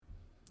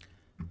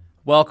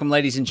Welcome,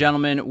 ladies and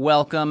gentlemen.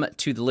 Welcome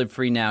to the Live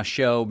Free Now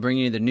show,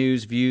 bringing you the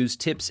news, views,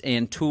 tips,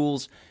 and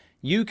tools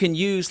you can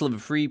use to live a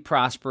free,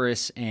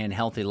 prosperous, and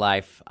healthy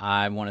life.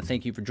 I want to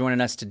thank you for joining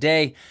us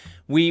today.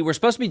 We were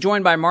supposed to be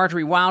joined by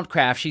Marjorie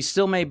Wildcraft. She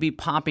still may be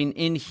popping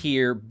in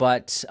here,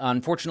 but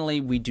unfortunately,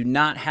 we do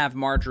not have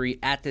Marjorie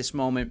at this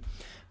moment.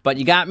 But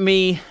you got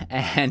me,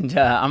 and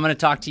I'm going to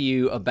talk to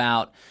you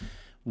about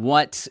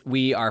what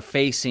we are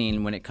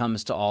facing when it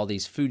comes to all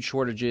these food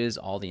shortages,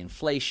 all the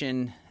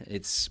inflation.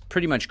 It's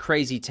pretty much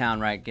crazy town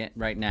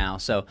right now.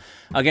 So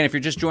again, if you're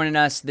just joining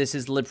us, this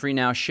is the Live Free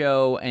Now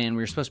show, and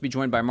we're supposed to be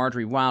joined by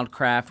Marjorie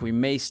Wildcraft. We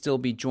may still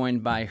be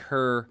joined by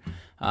her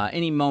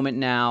any moment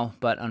now,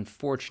 but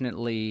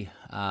unfortunately,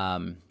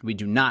 we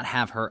do not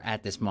have her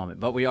at this moment.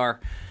 But we are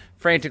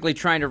frantically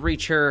trying to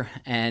reach her,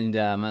 and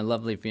my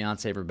lovely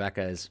fiance,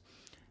 Rebecca, is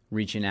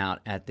reaching out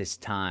at this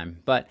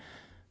time. But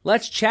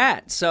let's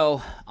chat.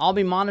 So I'll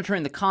be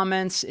monitoring the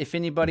comments. If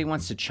anybody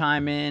wants to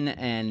chime in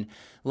and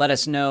let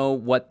us know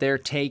what their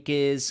take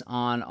is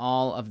on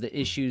all of the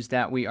issues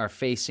that we are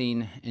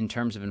facing in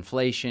terms of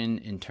inflation,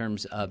 in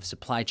terms of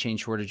supply chain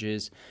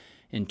shortages,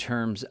 in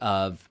terms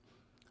of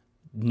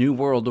New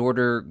World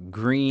Order,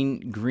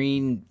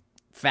 green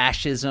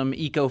fascism,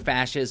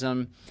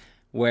 eco-fascism,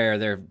 where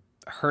they're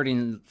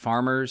hurting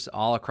farmers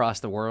all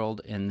across the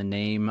world in the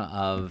name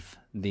of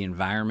the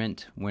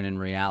environment, when in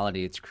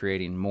reality it's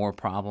creating more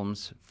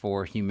problems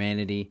for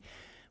humanity.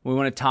 We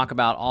want to talk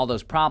about all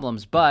those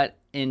problems, but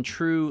in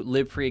true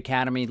Live Free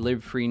Academy,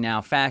 Live Free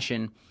Now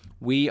fashion,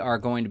 we are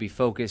going to be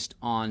focused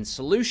on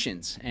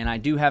solutions. And I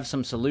do have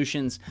some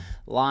solutions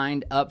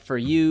lined up for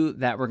you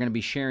that we're going to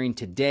be sharing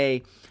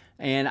today.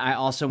 And I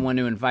also want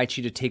to invite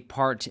you to take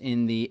part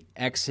in the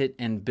Exit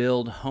and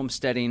Build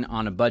Homesteading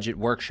on a Budget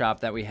workshop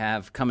that we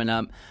have coming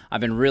up.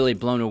 I've been really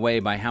blown away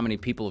by how many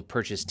people have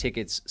purchased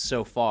tickets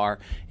so far.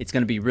 It's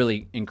going to be a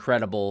really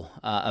incredible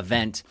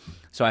event,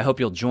 so I hope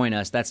you'll join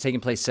us. That's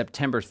taking place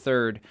September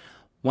 3rd.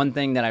 One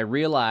thing that I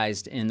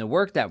realized in the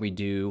work that we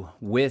do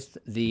with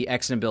the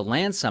Exit and Build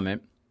Land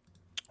Summit,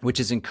 which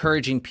is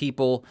encouraging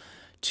people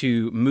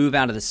to move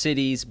out of the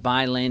cities,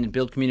 buy land, and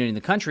build community in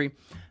the country,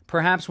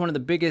 perhaps one of the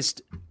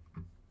biggest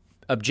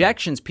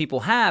objections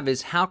people have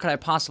is, how could I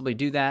possibly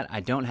do that? I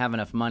don't have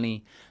enough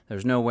money.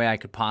 There's no way I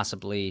could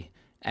possibly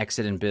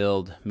exit and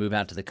build, move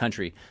out to the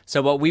country.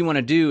 So what we want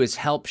to do is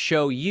help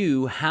show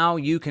you how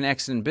you can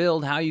exit and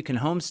build, how you can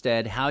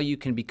homestead, how you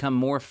can become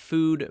more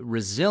food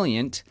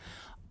resilient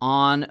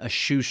on a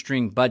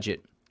shoestring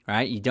budget,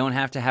 right? You don't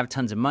have to have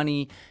tons of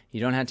money. You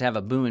don't have to have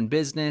a booming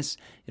business.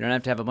 You don't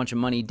have to have a bunch of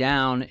money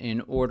down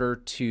in order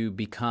to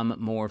become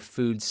more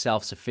food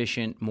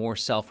self-sufficient, more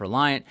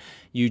self-reliant.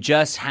 You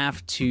just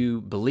have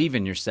to believe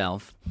in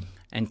yourself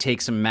and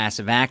take some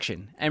massive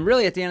action. And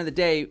really, at the end of the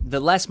day, the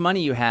less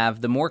money you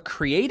have, the more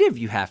creative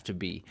you have to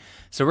be.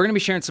 So we're going to be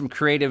sharing some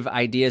creative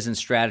ideas and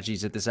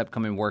strategies at this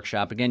upcoming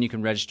workshop. Again, you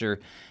can register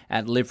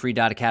at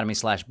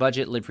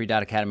livefree.academy/budget,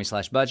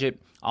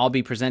 livefree.academy/budget. I'll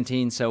be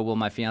presenting, so will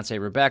my fiance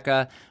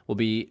Rebecca. We'll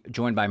be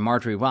joined by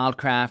Marjorie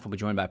Wildcraft. We'll be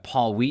joined by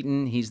Paul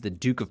Wheaton. He's the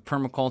Duke of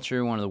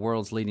Permaculture, one of the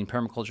world's leading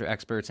permaculture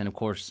experts. And of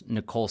course,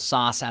 Nicole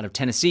Sauce out of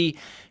Tennessee.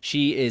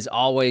 She is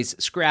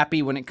always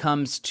scrappy when it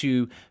comes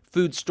to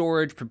food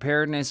storage,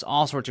 preparedness,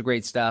 all sorts of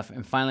great stuff.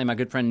 And finally, my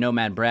good friend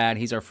Nomad Brad.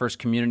 He's our first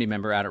community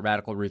member out at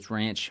Radical Roots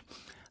Ranch.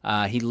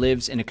 He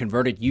lives in a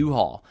converted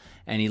U-Haul,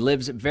 and he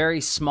lives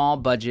very small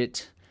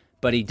budget,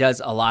 but he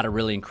does a lot of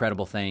really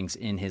incredible things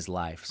in his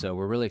life. So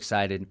we're really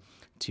excited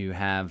to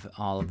have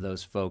all of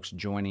those folks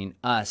joining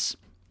us.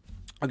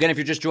 Again, if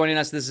you're just joining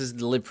us, this is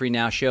the Live Free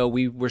Now show.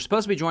 We were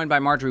supposed to be joined by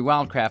Marjorie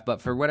Wildcraft,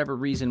 but for whatever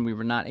reason, we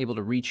were not able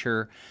to reach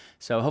her.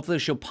 So hopefully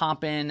she'll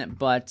pop in,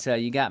 but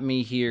you got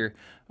me here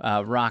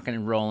rocking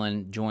and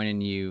rolling,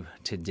 joining you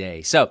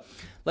today. So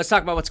let's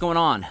talk about what's going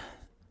on.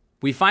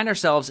 We find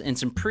ourselves in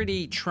some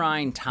pretty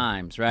trying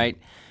times, right?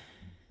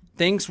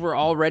 Things were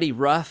already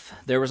rough.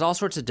 There was all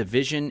sorts of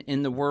division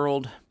in the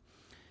world.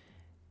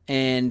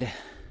 And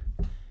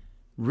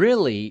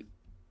really,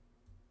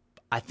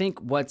 I think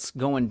what's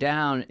going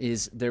down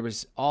is there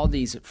was all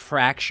these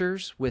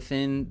fractures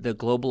within the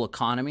global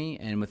economy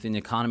and within the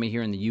economy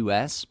here in the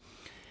U.S.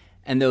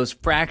 And those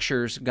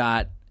fractures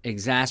got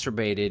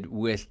exacerbated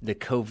with the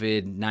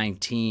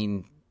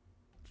COVID-19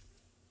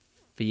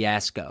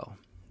 fiasco,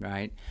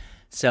 right?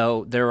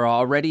 So there were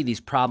already these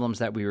problems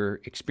that we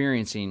were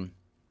experiencing,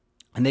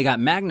 and they got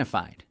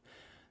magnified.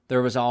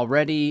 There was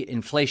already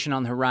inflation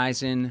on the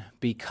horizon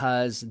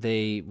because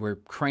they were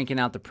cranking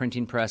out the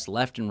printing press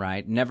left and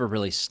right, never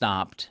really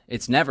stopped.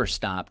 It's never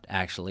stopped,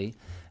 actually.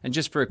 And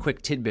just for a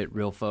quick tidbit,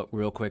 real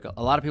quick,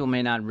 a lot of people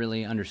may not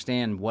really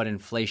understand what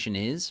inflation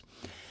is,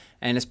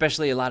 and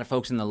especially a lot of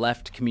folks in the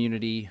left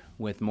community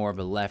with more of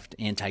a left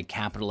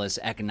anti-capitalist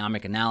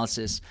economic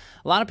analysis.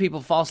 A lot of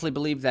people falsely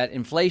believe that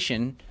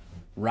inflation,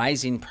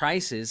 rising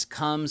prices,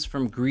 comes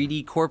from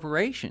greedy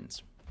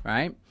corporations,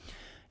 right?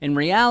 In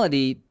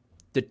reality,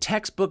 the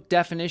textbook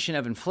definition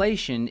of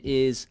inflation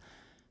is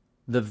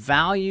the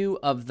value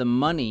of the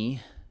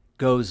money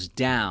goes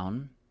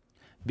down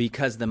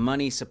because the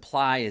money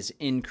supply is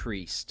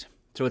increased.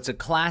 It's So it's a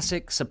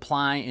classic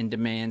supply and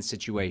demand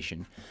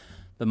situation.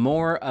 The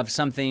more of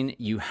something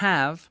you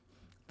have,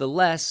 the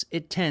less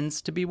it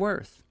tends to be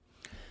worth.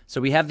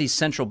 So we have these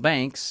central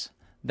banks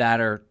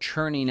that are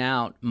churning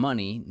out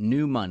money,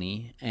 new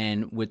money,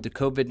 and with the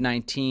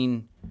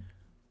COVID-19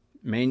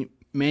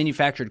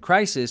 manufactured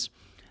crisis,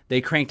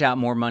 they cranked out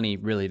more money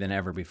really than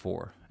ever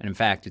before. And in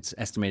fact, it's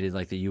estimated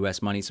like the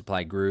U.S. money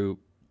supply grew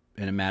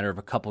in a matter of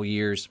a couple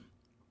years.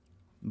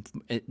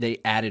 They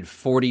added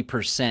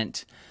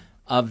 40%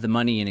 of the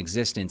money in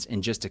existence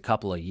in just a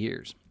couple of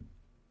years.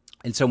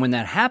 And so when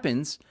that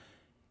happens,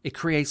 it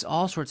creates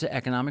all sorts of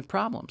economic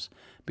problems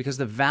because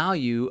the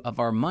value of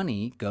our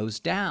money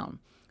goes down.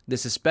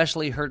 This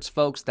especially hurts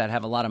folks that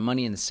have a lot of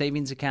money in the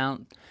savings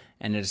account,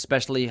 and it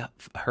especially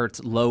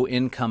hurts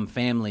low-income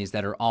families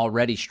that are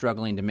already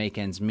struggling to make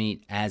ends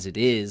meet as it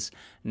is.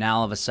 Now,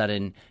 all of a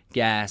sudden,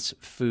 gas,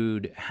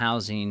 food,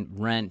 housing,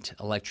 rent,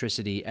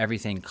 electricity,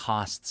 everything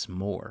costs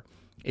more.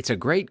 It's a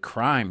great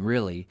crime,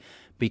 really,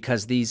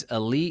 because these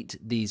elite,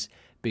 these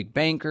big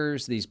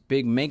bankers, these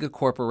big mega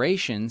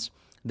corporations,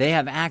 they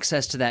have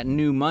access to that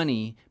new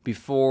money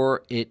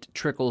before it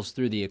trickles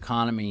through the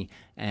economy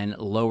and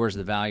lowers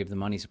the value of the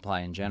money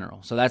supply in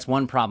general. So that's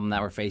one problem that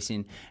we're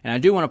facing. And I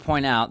do want to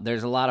point out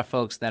there's a lot of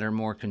folks that are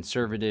more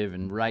conservative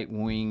and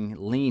right-wing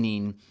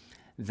leaning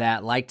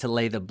that like to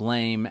lay the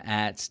blame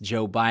at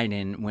Joe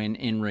Biden when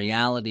in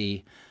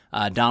reality,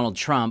 Donald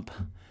Trump,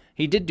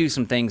 he did do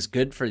some things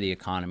good for the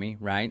economy,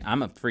 right?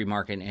 I'm a free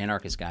market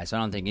anarchist guy, so I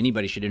don't think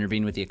anybody should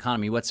intervene with the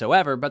economy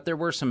whatsoever, but there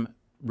were some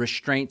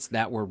restraints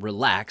that were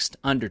relaxed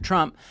under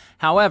Trump.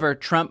 However,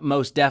 Trump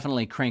most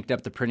definitely cranked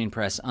up the printing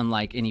press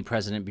unlike any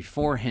president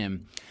before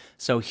him.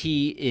 So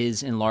he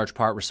is in large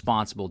part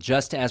responsible,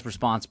 just as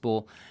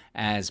responsible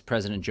as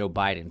President Joe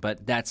Biden.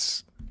 But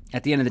that's,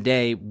 at the end of the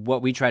day,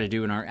 what we try to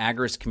do in our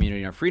agorist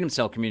community, our Freedom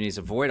Cell community, is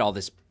avoid all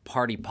this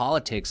party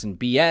politics and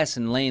BS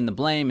and laying the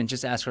blame and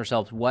just ask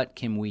ourselves, what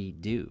can we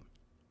do?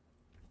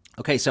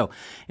 Okay, so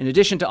in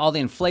addition to all the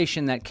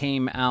inflation that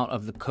came out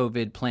of the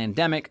COVID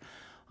pandemic,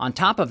 on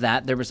top of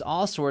that, there was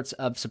all sorts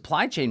of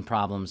supply chain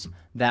problems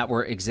that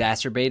were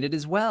exacerbated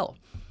as well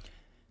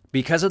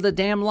because of the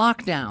damn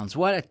lockdowns.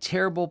 What a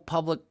terrible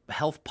public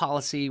health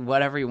policy,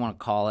 whatever you want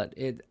to call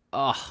it.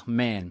 Oh,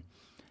 man.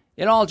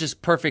 It all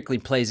just perfectly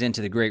plays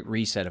into the Great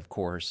Reset, of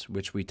course,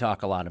 which we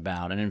talk a lot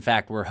about. And in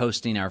fact, we're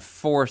hosting our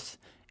 4th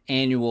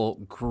annual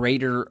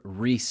Greater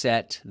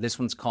Reset. This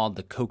one's called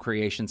the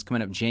Co-Creation. It's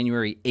coming up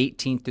January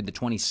 18th through the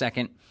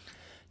 22nd.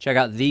 Check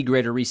out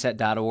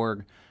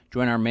thegreaterreset.org.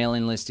 Join our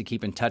mailing list to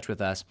keep in touch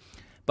with us.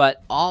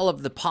 But all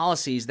of the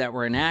policies that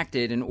were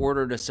enacted in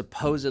order to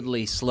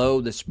supposedly slow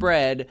the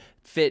spread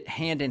fit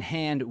hand in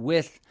hand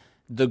with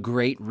the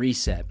Great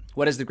Reset.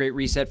 What is the Great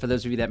Reset? For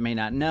those of you that may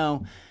not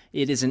know,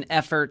 it is an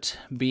effort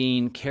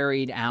being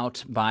carried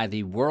out by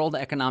the World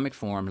Economic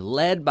Forum,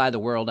 led by the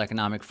World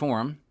Economic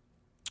Forum,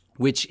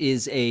 which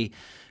is a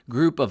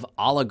group of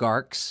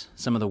oligarchs,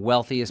 some of the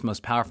wealthiest,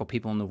 most powerful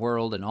people in the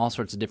world in all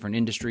sorts of different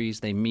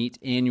industries. They meet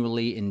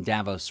annually in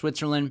Davos,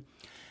 Switzerland.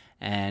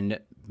 And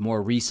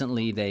more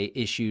recently, they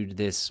issued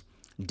this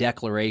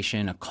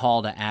declaration, a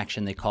call to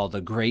action they call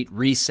the Great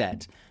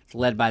Reset. It's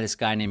led by this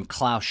guy named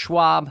Klaus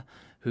Schwab,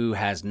 who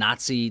has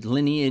Nazi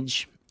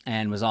lineage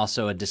and was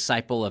also a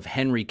disciple of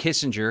Henry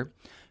Kissinger,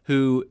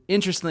 who,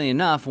 interestingly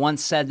enough,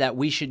 once said that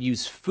we should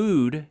use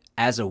food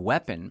as a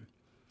weapon.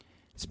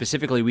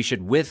 Specifically, we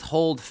should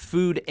withhold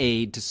food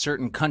aid to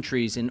certain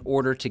countries in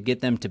order to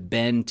get them to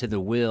bend to the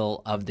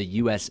will of the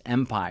U.S.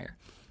 empire.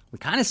 We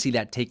kind of see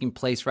that taking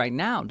place right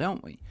now,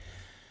 don't we?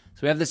 So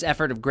we have this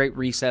effort of Great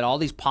Reset. All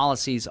these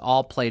policies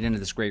all played into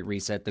this Great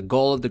Reset. The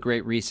goal of the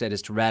Great Reset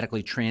is to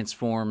radically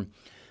transform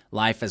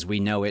life as we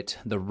know it,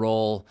 the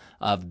role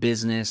of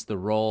business, the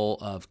role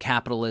of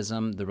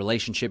capitalism, the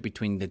relationship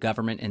between the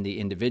government and the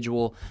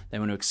individual. They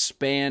want to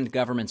expand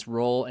government's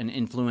role and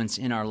influence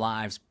in our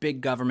lives.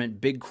 Big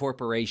government, big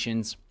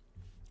corporations.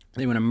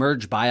 They want to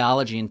merge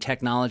biology and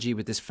technology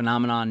with this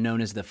phenomenon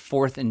known as the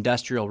Fourth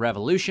Industrial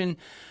Revolution,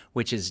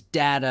 which is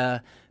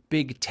data,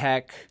 big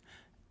tech,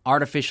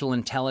 artificial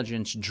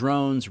intelligence,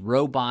 drones,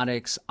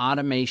 robotics,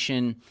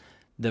 automation,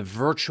 the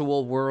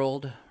virtual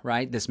world,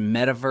 right? This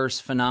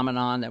metaverse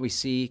phenomenon that we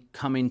see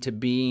coming to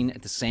being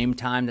at the same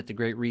time that the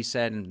Great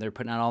Reset, and they're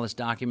putting out all this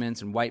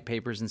documents and white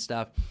papers and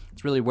stuff.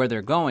 It's really where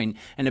they're going.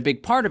 And a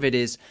big part of it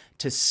is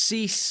to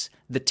cease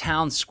the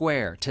town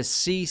square, to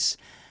cease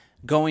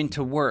going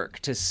to work,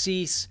 to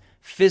cease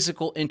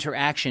physical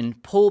interaction,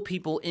 pull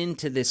people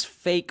into this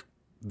fake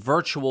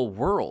virtual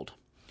world.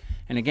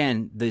 And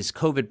again, these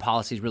COVID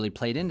policies really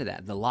played into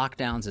that. The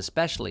lockdowns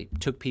especially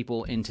took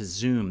people into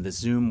Zoom, the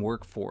Zoom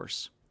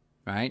workforce,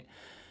 right?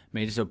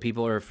 Made it so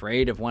people are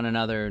afraid of one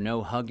another,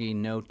 no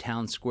hugging, no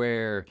town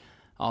square,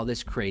 all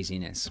this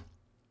craziness.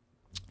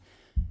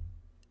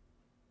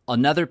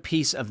 Another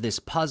piece of this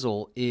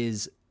puzzle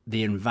is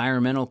the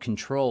environmental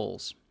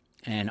controls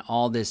and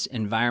all this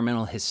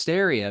environmental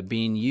hysteria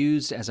being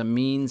used as a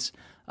means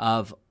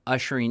of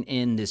ushering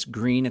in this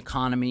green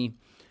economy,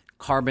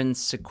 carbon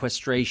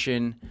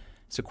sequestering,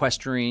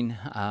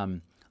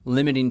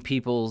 limiting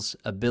people's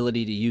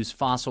ability to use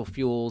fossil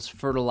fuels,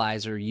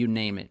 fertilizer, you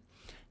name it.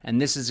 And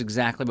this is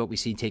exactly what we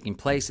see taking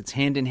place. It's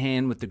hand in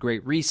hand with the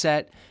Great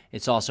Reset.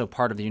 It's also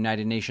part of the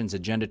United Nations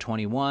Agenda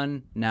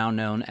 21, now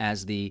known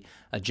as the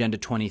Agenda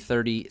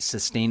 2030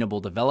 Sustainable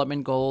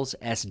Development Goals,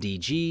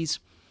 SDGs.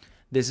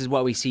 This is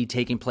what we see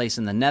taking place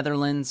in the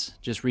Netherlands,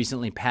 just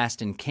recently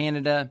passed in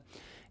Canada.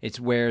 It's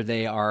where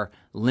they are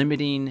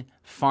limiting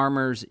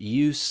farmers'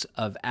 use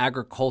of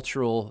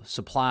agricultural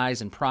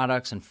supplies and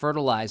products and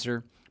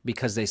fertilizer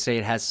because they say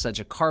it has such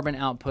a carbon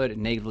output, it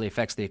negatively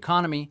affects the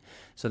economy.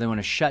 So they want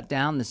to shut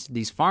down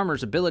these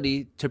farmers'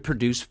 ability to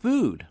produce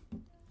food.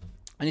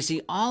 And you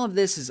see, all of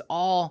this is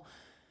all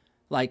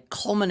like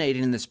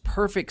culminating in this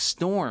perfect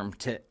storm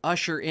to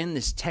usher in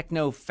this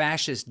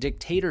techno-fascist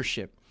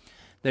dictatorship.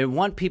 They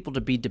want people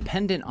to be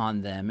dependent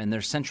on them and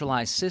their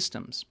centralized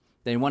systems.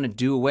 They want to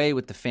do away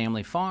with the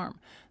family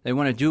farm. They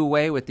want to do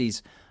away with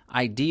these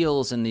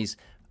ideals and these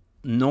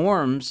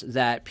norms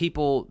that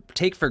people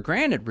take for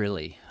granted,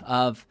 really,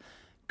 of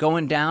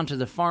going down to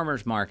the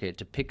farmer's market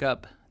to pick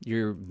up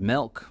your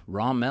milk,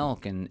 raw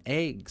milk and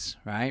eggs,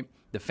 right?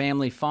 The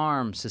family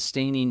farm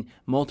sustaining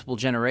multiple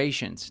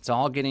generations. It's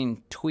all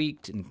getting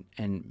tweaked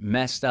and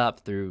messed up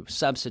through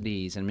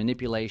subsidies and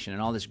manipulation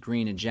and all this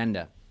green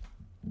agenda.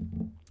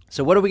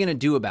 So what are we going to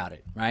do about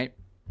it, right?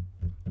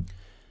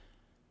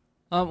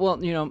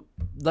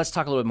 Let's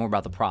talk a little bit more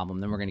about the problem,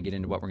 then we're going to get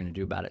into what we're going to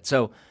do about it.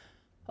 So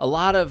a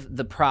lot of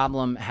the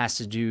problem has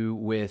to do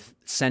with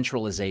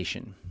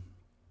centralization.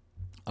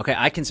 Okay,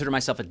 I consider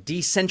myself a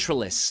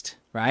decentralist,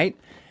 right?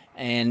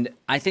 And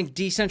I think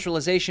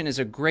decentralization is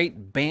a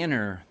great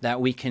banner that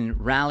we can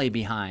rally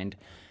behind,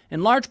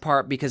 in large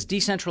part because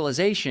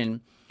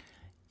decentralization,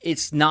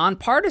 it's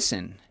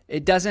nonpartisan.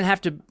 It doesn't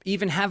have to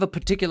even have a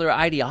particular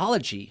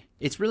ideology.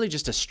 It's really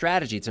just a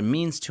strategy. It's a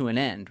means to an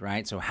end,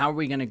 right? So how are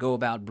we going to go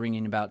about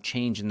bringing about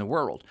change in the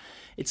world?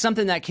 It's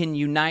something that can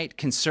unite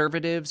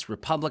conservatives,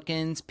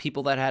 Republicans,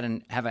 people that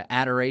have an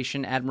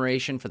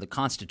admiration for the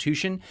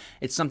Constitution.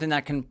 It's something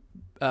that can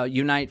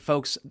unite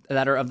folks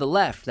that are of the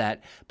left,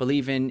 that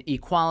believe in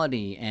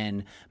equality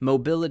and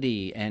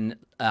mobility and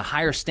a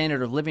higher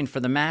standard of living for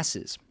the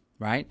masses,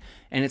 right?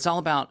 And it's all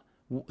about,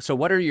 so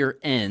what are your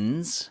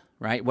ends,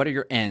 right? What are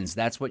your ends?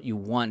 That's what you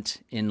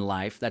want in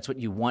life. That's what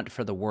you want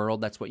for the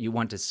world. That's what you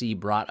want to see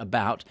brought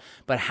about.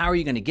 But how are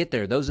you going to get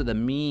there? Those are the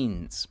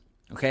means,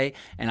 okay?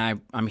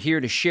 And I'm here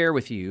to share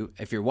with you,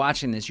 if you're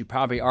watching this, you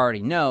probably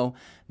already know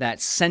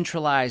that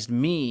centralized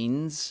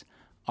means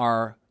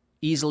are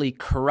easily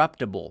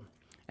corruptible.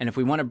 And if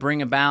we want to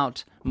bring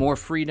about more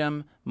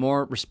freedom,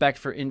 more respect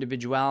for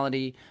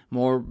individuality,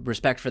 more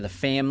respect for the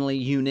family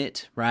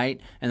unit,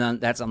 right? And then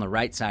that's on the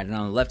right side. And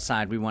on the left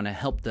side, we want to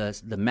help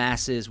the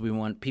masses. We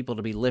want people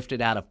to be lifted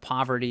out of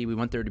poverty. We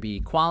want there to be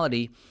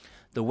equality.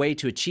 The way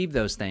to achieve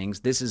those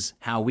things, this is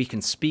how we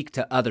can speak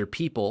to other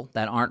people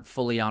that aren't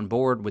fully on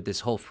board with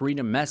this whole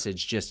freedom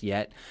message just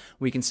yet.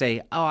 We can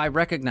say, oh, I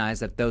recognize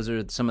that those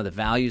are some of the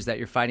values that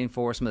you're fighting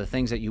for, some of the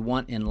things that you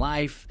want in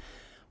life.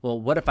 Well,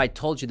 what if I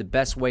told you the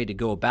best way to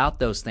go about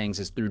those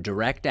things is through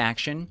direct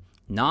action,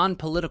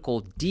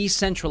 non-political,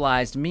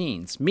 decentralized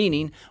means?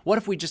 Meaning, what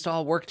if we just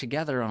all work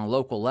together on a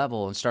local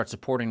level and start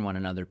supporting one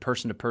another,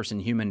 person to person,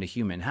 human to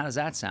human? How does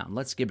that sound?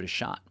 Let's give it a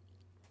shot.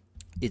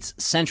 It's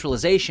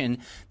centralization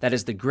that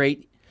is the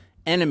great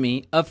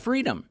enemy of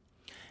freedom.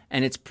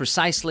 And it's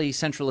precisely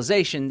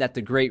centralization that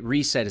the Great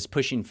Reset is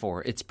pushing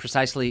for. It's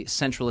precisely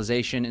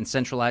centralization and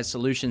centralized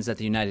solutions that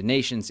the United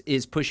Nations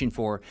is pushing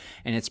for.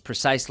 And it's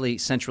precisely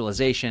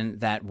centralization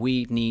that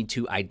we need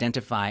to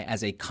identify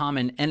as a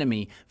common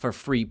enemy for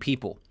free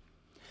people.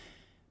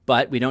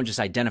 But we don't just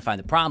identify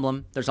the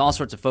problem. There's all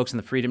sorts of folks in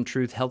the freedom,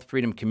 truth, health,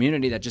 freedom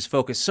community that just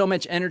focus so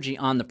much energy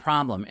on the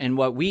problem. And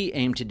what we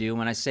aim to do,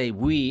 when I say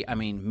we, I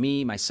mean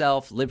me,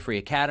 myself, Live Free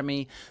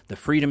Academy, the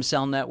Freedom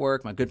Cell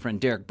Network, my good friend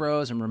Derek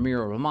Bros and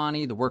Ramiro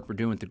Romani, the work we're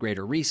doing with the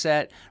Greater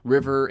Reset,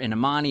 River and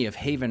Imani of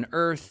Haven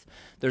Earth.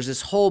 There's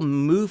this whole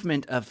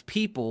movement of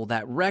people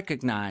that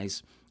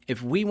recognize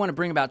if we want to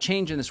bring about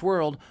change in this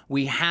world,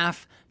 we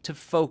have to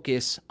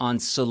focus on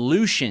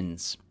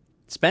solutions.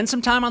 Spend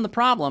some time on the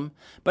problem,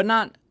 but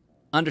not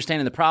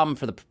understanding the problem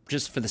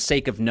just for the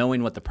sake of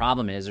knowing what the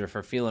problem is, or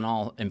for feeling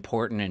all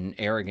important and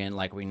arrogant,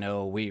 like we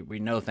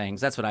know things.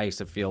 That's what I used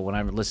to feel when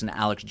I would listen to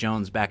Alex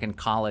Jones back in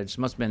college. It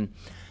must have been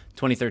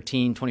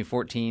 2013,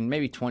 2014,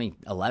 maybe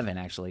 2011,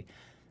 actually.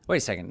 Wait a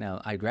second.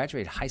 No, I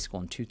graduated high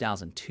school in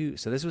 2002,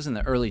 so this was in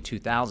the early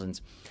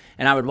 2000s.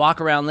 And I would walk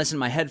around, listen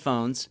to my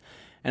headphones,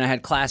 and I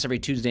had class every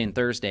Tuesday and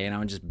Thursday, and I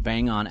would just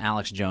bang on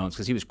Alex Jones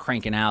because he was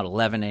cranking out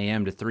 11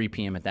 a.m. to 3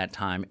 p.m. at that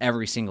time.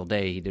 Every single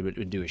day he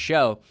would do a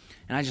show.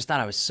 And I just thought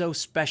I was so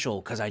special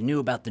because I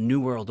knew about the New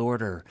World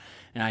Order,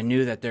 and I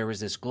knew that there was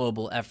this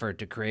global effort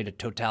to create a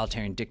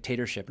totalitarian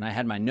dictatorship. And I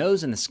had my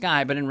nose in the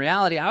sky, but in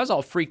reality, I was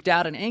all freaked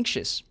out and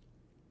anxious.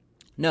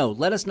 No,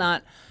 let us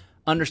not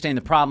understand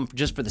the problem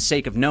just for the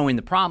sake of knowing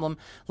the problem.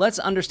 Let's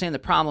understand the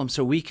problem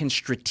so we can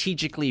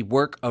strategically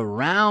work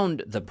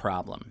around the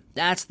problem.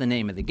 That's the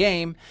name of the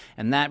game,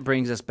 and that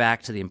brings us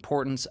back to the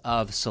importance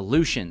of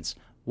solutions.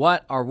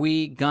 What are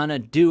we gonna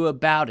do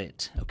about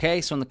it?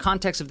 Okay, so in the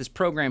context of this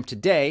program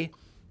today,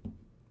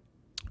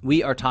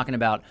 we are talking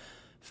about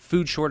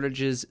food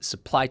shortages,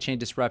 supply chain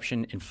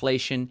disruption,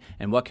 inflation,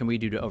 and what can we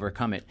do to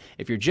overcome it.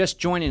 If you're just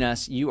joining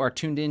us, you are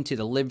tuned into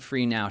the Live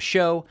Free Now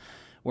show,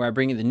 where I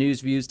bring you the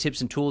news, views, tips,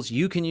 and tools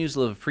you can use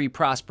to live a free,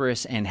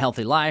 prosperous, and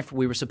healthy life.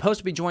 We were supposed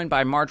to be joined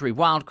by Marjorie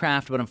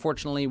Wildcraft, but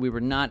unfortunately, we were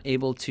not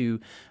able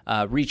to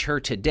reach her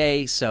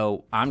today,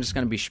 so I'm just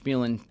going to be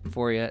spieling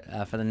for you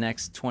for the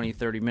next 20,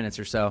 30 minutes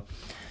or so.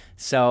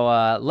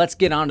 So let's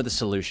get on to the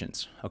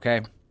solutions, okay?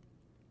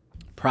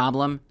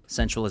 Problem,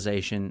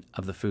 centralization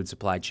of the food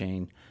supply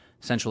chain,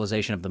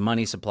 centralization of the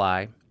money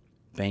supply,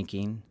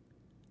 banking,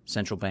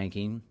 central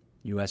banking,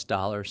 U.S.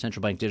 dollar,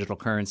 central bank digital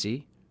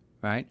currency,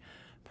 right?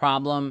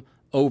 Problem,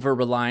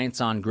 over-reliance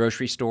on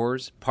grocery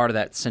stores, part of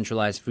that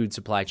centralized food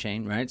supply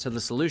chain, right? So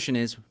the solution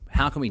is,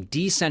 how can we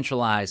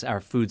decentralize our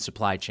food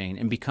supply chain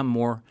and become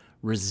more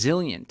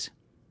resilient?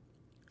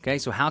 Okay,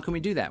 so how can we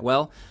do that?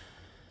 Well,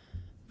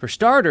 for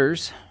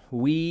starters,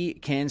 we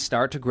can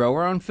start to grow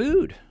our own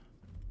food.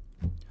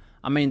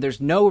 I mean,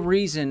 there's no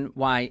reason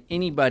why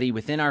anybody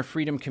within our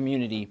freedom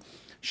community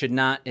should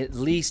not at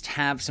least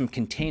have some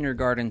container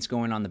gardens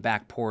going on the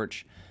back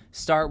porch.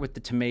 Start with the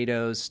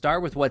tomatoes,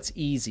 start with what's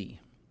easy.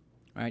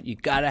 Right? You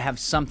got to have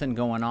something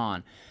going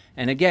on.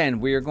 And again,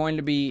 we are going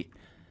to be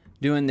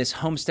doing this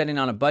Homesteading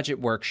on a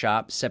Budget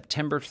workshop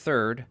September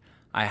 3rd.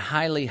 I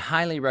highly,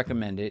 highly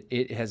recommend it.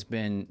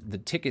 The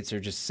tickets are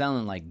just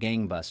selling like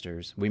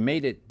gangbusters. We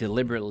made it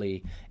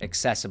deliberately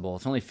accessible.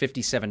 It's only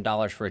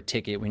 $57 for a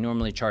ticket. We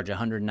normally charge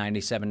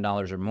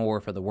 $197 or more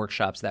for the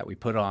workshops that we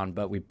put on,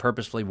 but we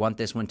purposefully want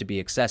this one to be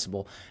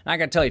accessible. And I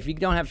got to tell you, if you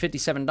don't have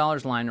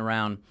 $57 lying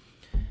around,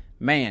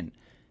 man,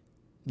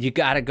 you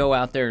got to go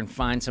out there and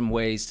find some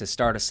ways to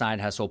start a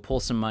side hustle, pull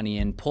some money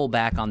in, pull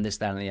back on this,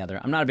 that, and the other.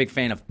 I'm not a big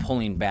fan of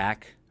pulling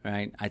back,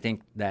 right? I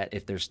think that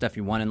if there's stuff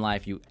you want in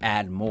life, you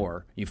add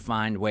more. You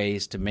find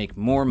ways to make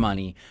more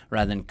money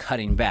rather than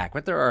cutting back.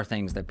 But there are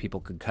things that people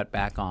could cut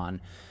back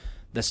on.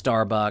 The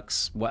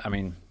Starbucks,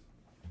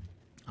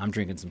 I'm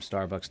drinking some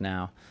Starbucks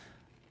now.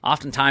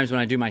 Oftentimes when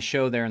I do my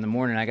show there in the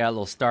morning, I got a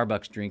little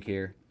Starbucks drink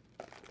here.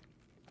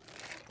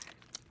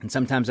 And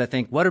sometimes I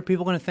think, what are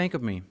people going to think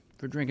of me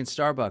for drinking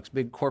Starbucks,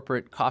 big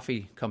corporate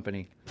coffee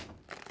company?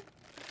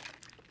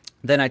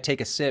 Then I take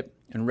a sip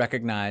and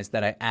recognize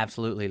that I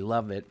absolutely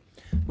love it.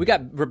 We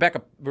got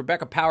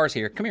Rebecca Powers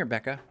here. Come here,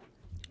 Rebecca.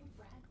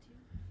 Brad too.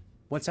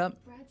 What's up?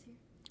 Brad's here.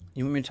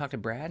 You want me to talk to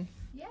Brad?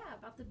 Yeah,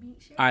 about the meat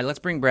shake. All right, let's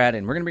bring Brad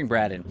in. We're going to bring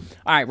Brad in.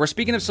 All right, we're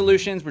speaking of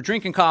solutions. We're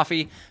drinking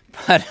coffee,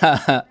 but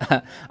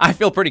I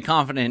feel pretty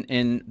confident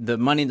in the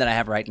money that I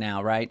have right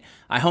now, right?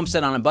 I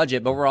homestead on a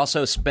budget, but we're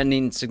also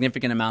spending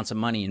significant amounts of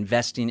money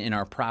investing in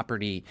our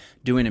property,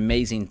 doing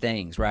amazing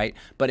things, right?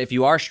 But if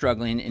you are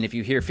struggling and if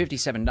you hear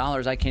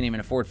 $57, I can't even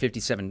afford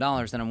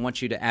 $57, then I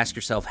want you to ask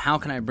yourself, how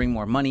can I bring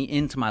more money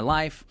into my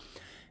life?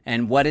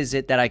 And what is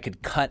it that I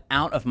could cut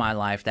out of my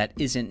life that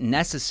isn't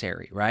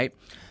necessary, right?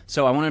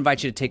 So I want to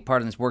invite you to take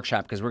part in this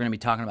workshop because we're going to be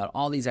talking about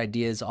all these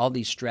ideas, all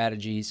these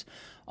strategies,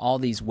 all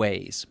these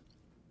ways.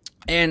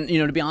 And,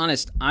 to be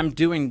honest, I'm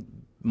doing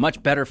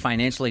much better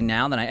financially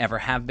now than I ever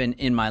have been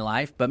in my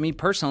life. But me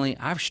personally,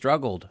 I've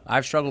struggled.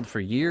 I've struggled for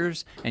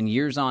years and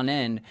years on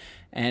end.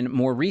 And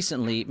more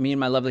recently, me and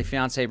my lovely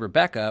fiance,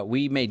 Rebecca,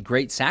 we made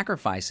great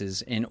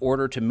sacrifices in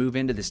order to move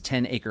into this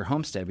 10-acre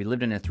homestead. We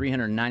lived in a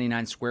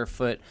 399 square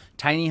foot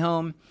tiny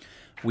home.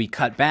 We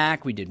cut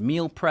back, we did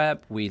meal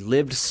prep, we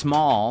lived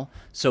small,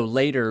 so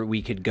later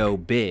we could go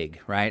big,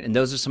 right? And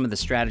those are some of the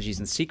strategies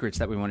and secrets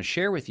that we want to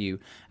share with you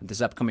at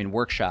this upcoming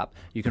workshop.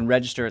 You can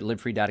register at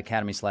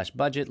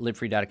livefree.academy/budget,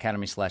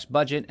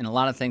 livefree.academy/budget, and a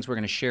lot of things we're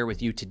going to share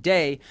with you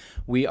today,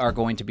 we are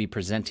going to be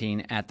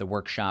presenting at the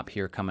workshop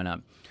here coming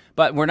up.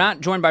 But we're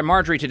not joined by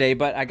Marjorie today,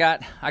 but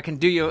I can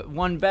do you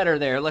one better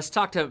there. Let's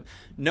talk to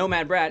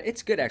Nomad Brad.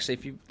 It's good,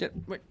 actually.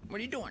 What are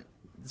you doing?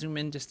 Zoom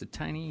in just a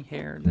tiny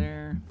hair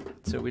there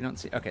so we don't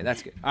see. Okay,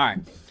 that's good. All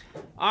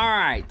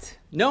right.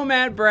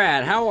 Nomad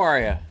Brad, how are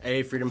you?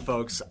 Hey, Freedom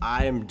folks.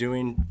 I am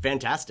doing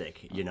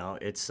fantastic.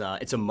 It's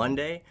a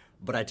Monday,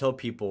 but I tell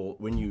people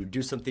when you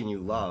do something you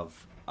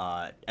love,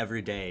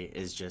 every day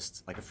is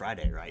just like a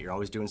Friday, right? You're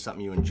always doing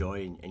something you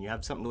enjoy and you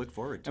have something to look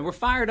forward to. And we're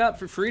fired up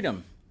for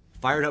freedom.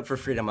 Fired up for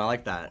freedom. I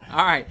like that.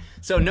 All right.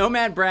 So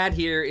Nomad Brad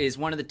here is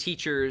one of the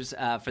teachers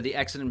for the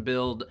Exit and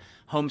Build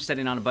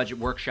Homesteading on a Budget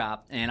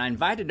workshop. And I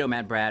invited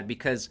Nomad Brad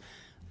because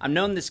I've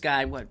known this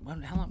guy, how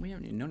long? We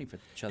haven't even known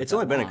each other. It's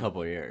only been a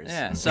couple of years.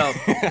 Yeah. So,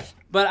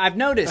 but I've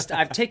noticed,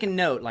 I've taken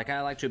note, like I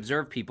like to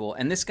observe people.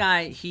 And this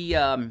guy,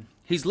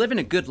 he's living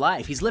a good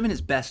life. He's living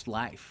his best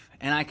life.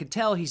 And I could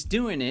tell he's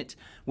doing it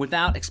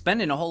without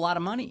expending a whole lot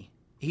of money.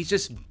 He's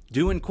just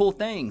doing cool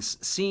things,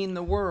 seeing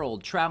the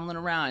world, traveling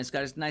around. He's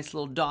got his nice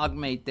little dog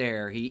mate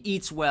there. He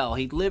eats well.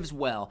 He lives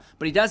well.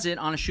 But he does it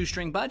on a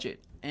shoestring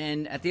budget.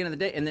 And at the end of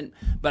the day,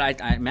 but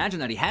I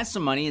imagine that he has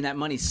some money, and that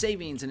money's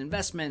savings and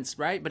investments,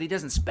 right? But he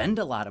doesn't spend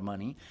a lot of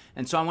money.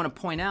 And so I want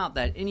to point out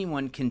that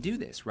anyone can do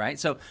this, right?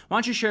 So why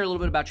don't you share a little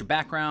bit about your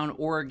background,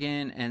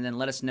 Oregon, and then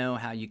let us know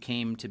how you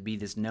came to be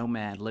this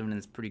nomad living in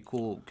this pretty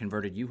cool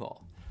converted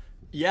U-Haul.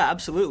 Yeah,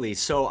 absolutely.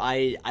 So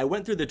I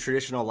went through the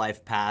traditional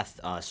life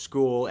path,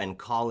 school and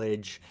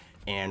college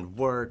and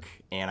work,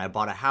 and I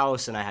bought a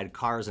house and I had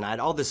cars and I had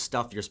all this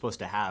stuff you're supposed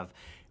to have.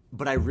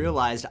 But I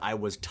realized I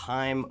was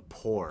time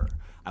poor.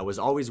 I was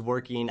always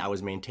working, I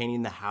was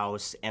maintaining the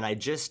house, and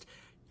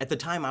at the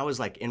time I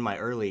was like in my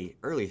early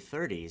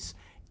 30s,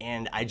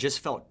 and I just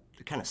felt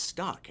kind of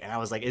stuck. And I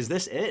was like, is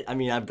this it? I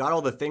mean, I've got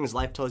all the things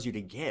life tells you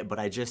to get, but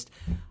I just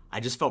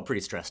felt pretty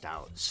stressed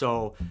out.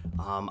 So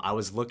I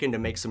was looking to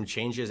make some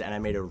changes, and I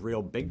made a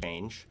real big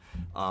change.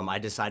 I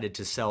decided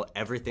to sell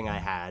everything I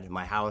had.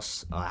 My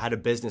house, I had a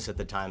business at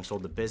the time,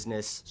 sold the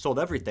business, sold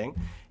everything,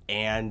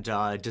 and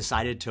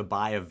decided to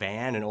buy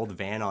an old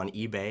van on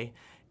eBay,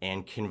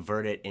 and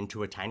convert it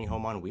into a tiny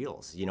home on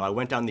wheels. You know, I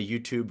went down the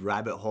YouTube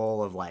rabbit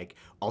hole of like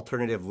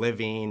alternative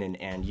living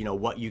and you know,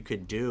 what you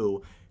could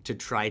do to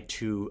try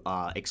to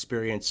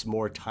experience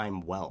more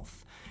time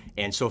wealth.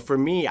 And so for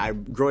me,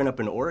 growing up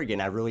in Oregon,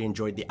 I really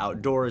enjoyed the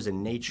outdoors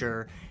and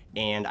nature,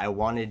 and I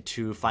wanted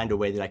to find a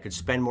way that I could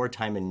spend more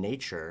time in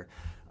nature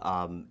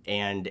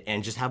and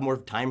just have more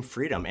time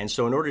freedom. And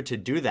so in order to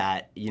do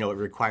that, you know, it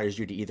requires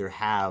you to either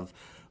have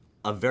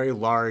a very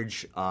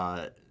large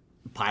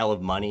pile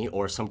of money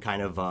or some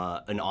kind of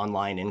an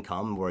online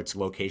income where it's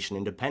location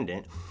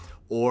independent,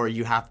 or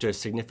you have to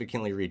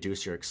significantly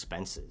reduce your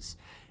expenses.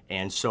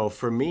 And so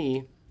for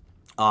me,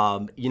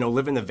 you know,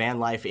 living the van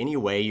life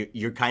anyway,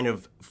 you're kind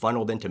of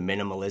funneled into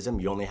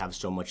minimalism. You only have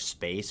so much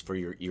space for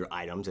your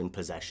items and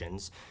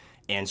possessions.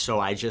 And so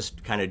I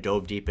just kind of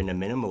dove deep into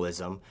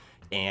minimalism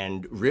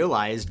and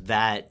realized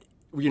that,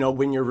 you know,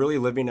 when you're really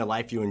living a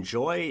life you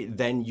enjoy,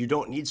 then you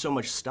don't need so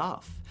much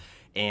stuff.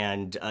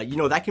 And, you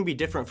know, that can be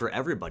different for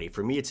everybody.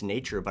 For me, it's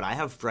nature, but I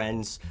have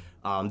friends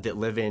that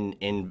live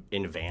in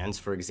vans,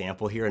 for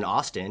example, here in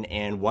Austin,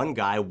 and one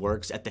guy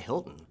works at the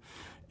Hilton.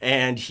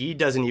 And he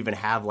doesn't even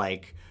have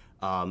like,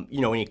 you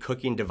know, any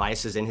cooking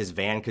devices in his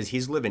van because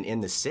he's living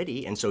in the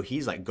city. And so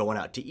he's like going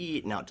out to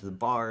eat and out to the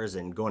bars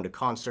and going to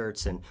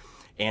concerts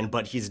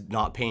but he's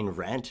not paying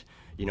rent.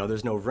 You know,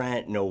 there's no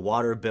rent, no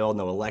water bill,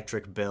 no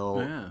electric bill.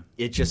 Yeah.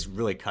 It just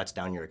really cuts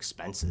down your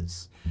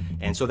expenses.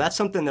 And so that's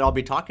something that I'll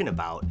be talking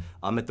about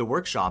at the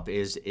workshop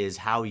is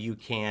how you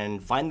can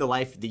find the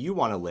life that you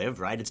want to live,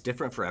 right? It's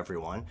different for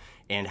everyone,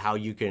 and how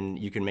you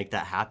can make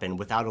that happen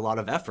without a lot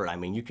of effort. I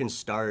mean, you can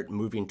start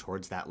moving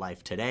towards that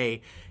life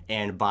today,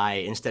 and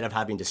instead of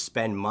having to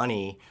spend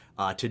money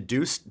to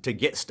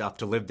get stuff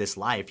to live this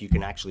life, you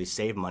can actually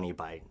save money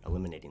by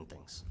eliminating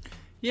things.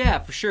 Yeah,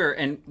 for sure.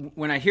 And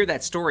when I hear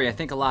that story, I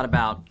think a lot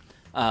about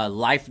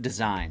life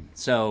design.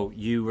 So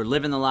you were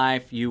living the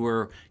life, you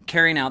were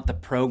carrying out the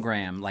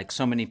program like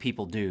so many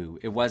people do.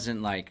 It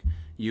wasn't like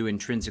you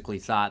intrinsically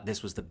thought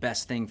this was the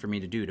best thing for me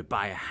to do, to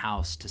buy a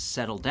house, to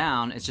settle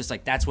down. It's just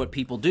like, that's what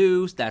people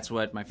do. That's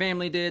what my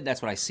family did.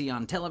 That's what I see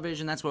on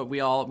television. That's what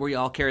we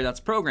all carry out this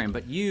program.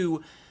 But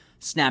you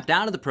snapped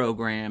out of the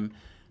program,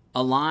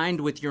 aligned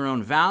with your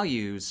own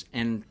values,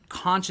 and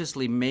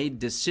consciously made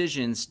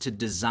decisions to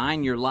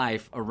design your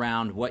life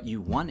around what you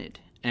wanted.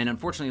 And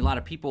unfortunately, a lot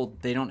of people,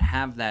 they don't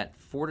have that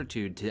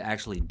fortitude to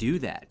actually do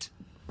that.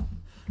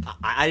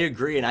 I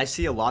agree, and I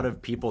see a lot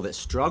of people that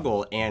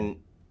struggle, and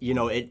you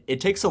know, it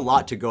takes a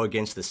lot to go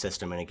against the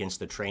system and against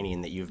the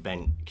training that you've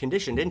been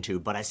conditioned into,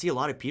 but I see a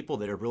lot of people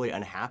that are really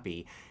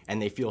unhappy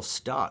and they feel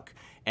stuck,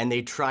 and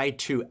they try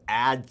to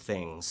add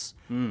things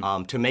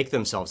to make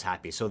themselves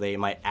happy. So they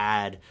might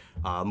add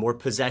more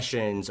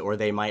possessions, or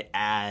they might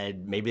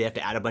maybe they have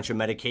to add a bunch of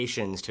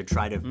medications to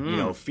try to, you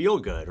know, feel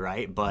good,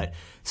 right? But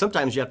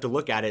sometimes you have to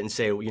look at it and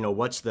say, you know,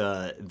 what's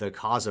the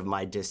cause of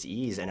my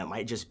dis-ease? And it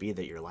might just be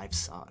that your life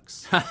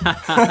sucks.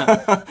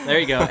 There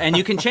you go. And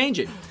you can change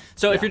it.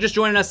 So if you're just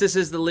joining us, this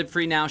is the Live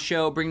Free Now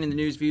show, bringing in the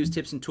news, views,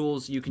 tips, and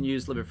tools you can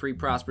use to live a free,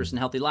 prosperous, and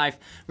healthy life.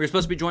 We were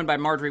supposed to be joined by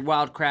Marjorie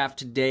Wildcraft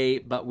today,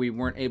 but we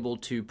weren't able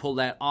to pull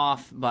that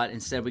off. But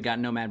instead, we got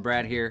Nomad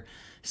Brad here.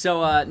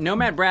 So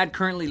Nomad Brad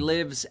currently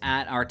lives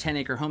at our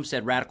 10-acre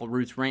homestead, Radical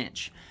Roots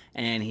Ranch.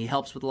 And he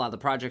helps with a lot of the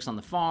projects on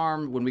the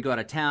farm. When we go out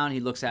of town,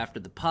 he looks after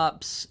the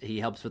pups. He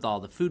helps with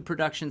all the food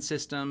production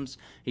systems.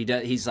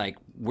 He's like,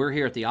 we're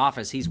here at the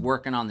office. He's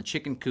working on the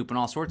chicken coop and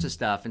all sorts of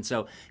stuff. And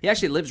so he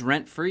actually lives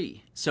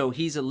rent-free. So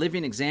he's a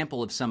living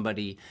example of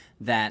somebody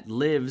that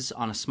lives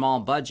on a small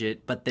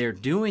budget, but they're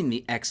doing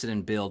the exit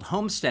and build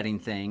homesteading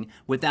thing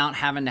without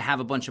having to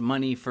have a bunch of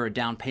money for a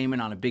down payment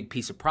on a big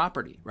piece of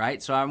property,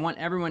 right? So I want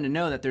everyone to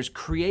know that there's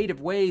creative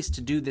ways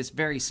to do this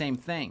very same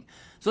thing.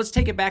 So let's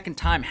take it back in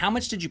time. How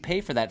much did you pay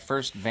for that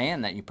first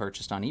van that you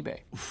purchased on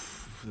eBay?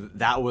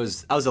 That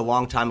was a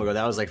long time ago.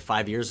 That was like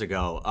 5 years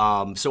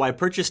ago. So I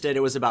purchased it. It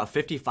was about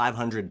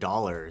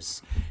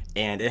 $5,500.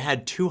 and it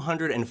had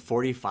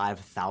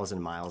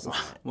 245,000 miles on it.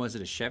 Was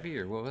it a Chevy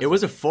or what was it? It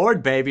was a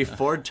Ford, baby,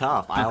 Ford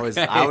tough. I always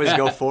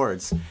go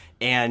Fords.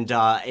 And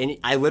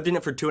I lived in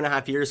it for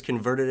 2.5 years,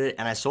 converted it,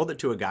 and I sold it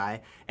to a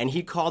guy. And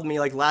he called me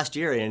like last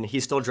year, and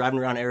he's still driving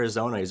around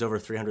Arizona. He's over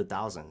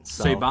 300,000.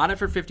 So you bought it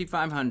for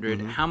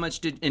 $5,500. How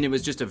much and it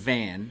was just a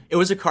van. It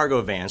was a cargo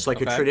van, so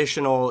like Okay. a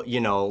traditional,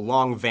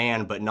 long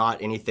van, but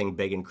not anything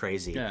big and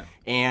crazy. Yeah.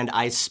 And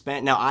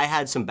now I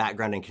had some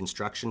background in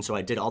construction, so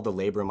I did all the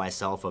labor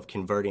myself of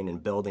converting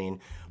and building.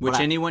 Which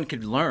But anyone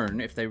could learn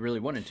if they really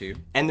wanted to.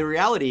 And the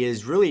reality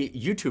is really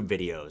YouTube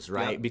videos,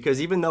 right? Yep.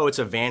 Because even though it's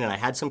a van and I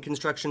had some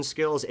construction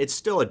skills, it's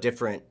still a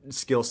different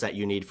skill set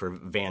you need for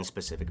van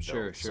specific builds.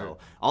 Sure. So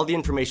all the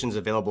information is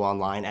available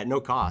online at no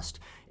cost.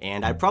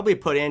 And I probably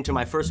put into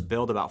my first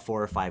build about $4,000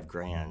 or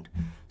 $5,000.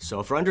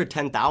 So for under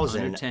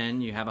 10,000, Under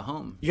 10, you have a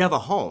home. you have a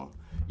home.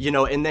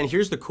 And then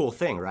here's the cool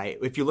thing, right?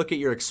 If you look at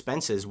your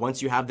expenses,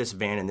 once you have this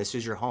van and this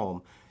is your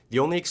home, the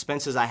only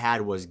expenses I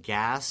had was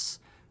gas,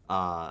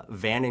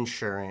 van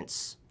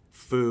insurance,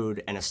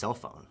 food, and a cell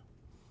phone.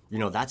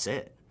 That's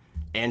it.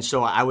 And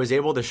so I was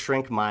able to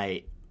shrink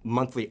my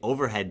monthly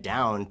overhead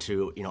down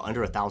to,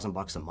 under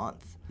 $1,000 a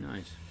month.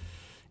 Nice.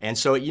 And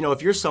so,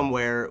 if you're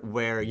somewhere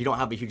where you don't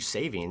have a huge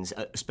savings,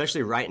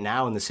 especially right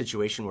now in the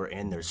situation we're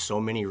in, there's so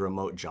many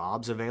remote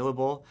jobs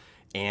available,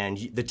 and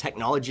the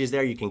technology is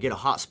there. You can get a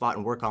hotspot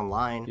and work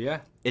online. Yeah.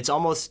 It's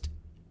almost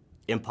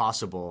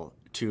impossible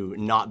to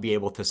not be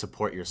able to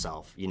support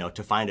yourself,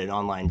 to find an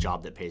online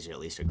job that pays you at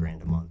least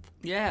 $1,000 a month.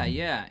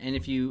 Yeah. And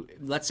if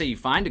let's say you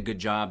find a good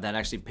job that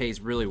actually pays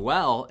really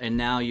well, and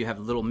now you have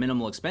little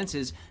minimal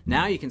expenses,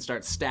 now you can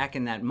start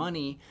stacking that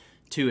money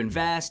to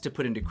invest, to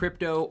put into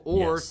crypto,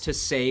 or Yes. to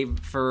save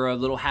for a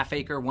little half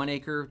acre, 1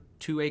 acre,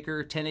 2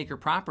 acre, 10 acre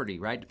property,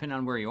 right? Depending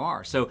on where you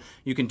are. So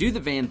you can do the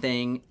van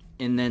thing,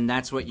 and then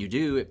that's what you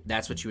do.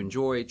 That's what you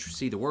enjoy,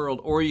 see the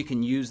world. Or you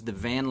can use the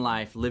van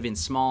life, living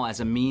small, as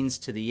a means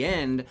to the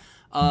end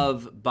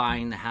of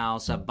buying the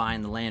house, of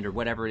buying the land, or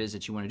whatever it is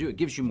that you want to do. It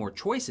gives you more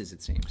choices,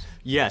 it seems.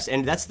 Yes,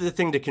 and that's the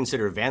thing to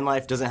consider. Van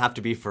life doesn't have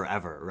to be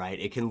forever, right?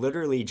 It can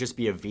literally just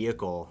be a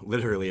vehicle,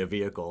 literally a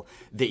vehicle,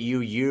 that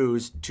you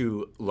use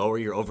to lower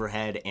your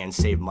overhead and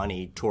save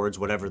money towards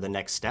whatever the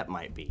next step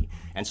might be.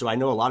 And so I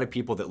know a lot of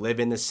people that live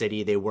in the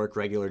city, they work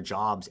regular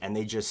jobs, and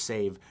they just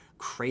save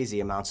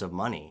crazy amounts of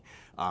money.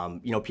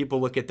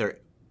 People look at their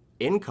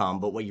income,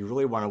 but what you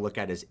really want to look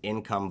at is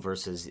income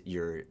versus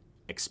your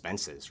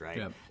expenses, right?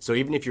 Yep. So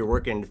even if you're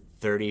working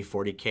 30,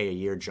 40K a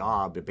year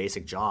job, a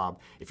basic job,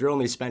 if you're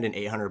only spending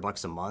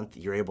 $800 a month,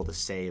 you're able to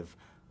save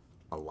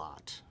a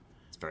lot.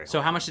 It's very So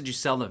hard. how much did you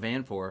sell the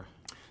van for?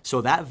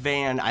 So that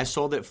van, I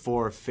sold it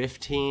for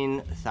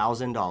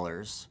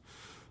 $15,000.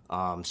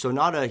 So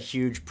not a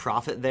huge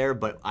profit there,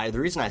 but the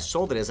reason I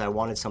sold it is I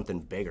wanted something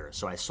bigger.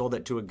 So I sold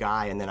it to a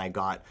guy, and then I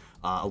got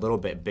a little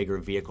bit bigger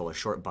vehicle, a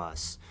short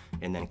bus,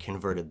 and then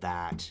converted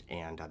that,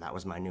 and that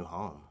was my new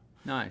home.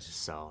 Nice.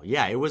 So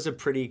yeah, it was a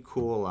pretty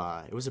cool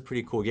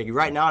gig.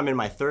 Right now I'm in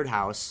my third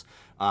house,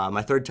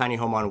 my third tiny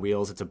home on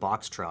wheels. It's a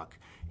box truck,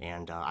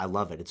 and I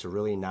love it. It's a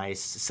really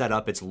nice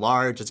setup. It's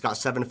large. It's got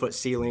 7-foot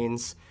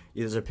ceilings.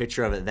 There's a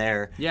picture of it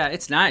there. Yeah,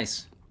 it's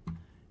nice.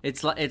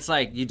 It's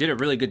like you did a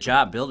really good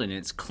job building it.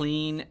 It's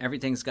clean.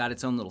 Everything's got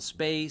its own little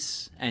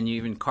space, and you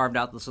even carved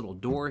out this little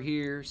door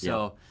here.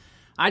 So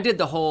I did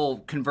the whole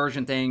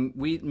conversion thing.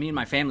 Me and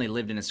my family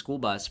lived in a school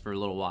bus for a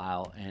little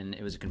while, and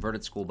it was a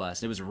converted school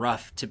bus. It was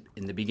rough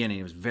in the beginning.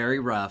 It was very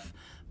rough.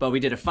 But we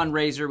did a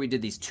fundraiser. We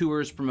did these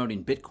tours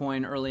promoting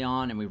Bitcoin early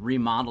on, and we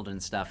remodeled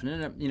and stuff. And it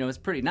ended up, it's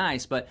pretty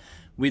nice. But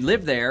we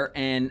lived there,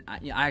 and I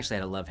actually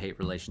had a love-hate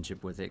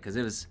relationship with it because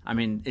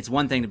it's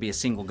one thing to be a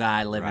single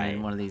guy living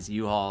in one of these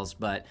U-Hauls,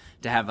 but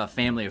to have a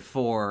family of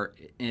 4,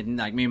 and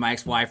like me and my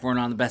ex-wife weren't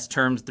on the best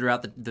terms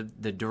throughout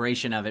the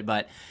duration of it.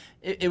 But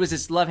it was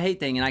this love-hate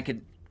thing, and I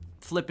could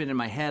flip it in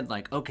my head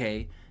like,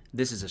 okay,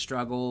 this is a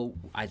struggle.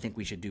 I think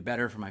we should do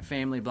better for my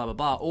family, blah, blah,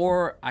 blah.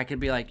 Or I could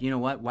be like, you know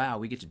what? Wow,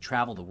 we get to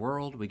travel the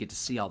world. We get to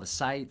see all the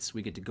sites.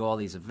 We get to go all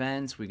these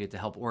events. We get to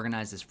help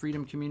organize this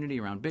freedom community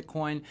around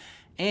Bitcoin.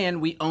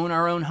 And we own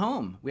our own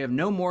home. We have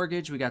no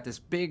mortgage. We got this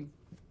big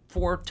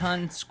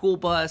 4-ton school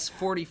bus,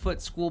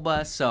 40-foot school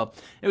bus. So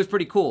it was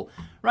pretty cool.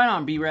 Right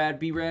on, B-Rad,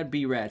 B-Rad,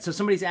 B-Rad. So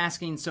somebody's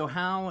asking, so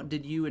how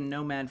did you and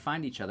Nomad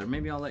find each other?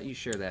 Maybe I'll let you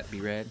share that,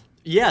 B-Rad.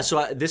 Yeah,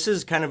 so this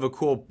is kind of a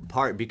cool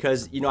part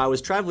because, I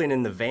was traveling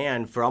in the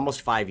van for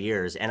almost 5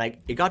 years, and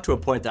it got to a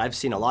point that I've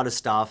seen a lot of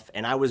stuff,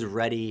 and I was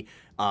ready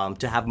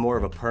to have more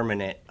of a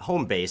permanent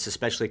home base,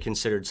 especially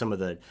considered some of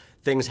the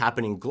things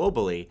happening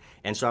globally.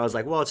 And so I was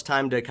like, well, it's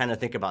time to kind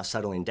of think about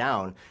settling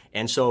down.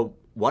 And so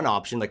one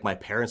option, like my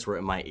parents were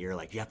in my ear,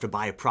 like you have to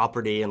buy a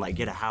property and like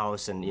get a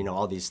house and,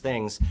 all these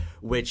things,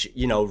 which,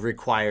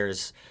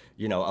 requires,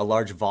 a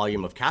large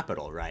volume of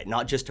capital, right?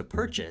 Not just to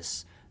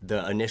purchase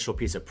the initial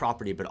piece of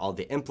property, but all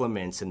the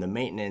implements and the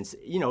maintenance,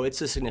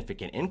 it's a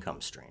significant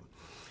income stream.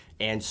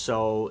 And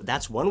so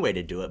that's one way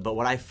to do it. But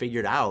what I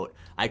figured out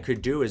I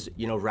could do is,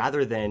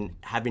 rather than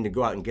having to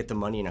go out and get the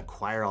money and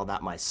acquire all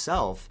that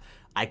myself,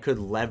 I could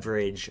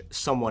leverage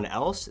someone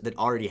else that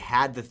already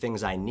had the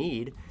things I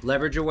need.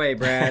 Leverage away,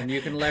 Brad.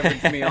 You can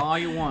leverage me all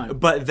you want.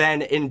 But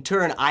then in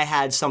turn, I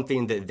had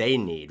something that they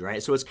need,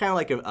 right? So it's kind of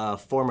like a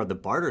form of the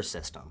barter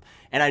system.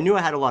 And I knew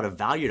I had a lot of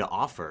value to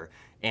offer.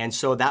 And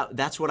so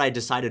that's what I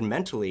decided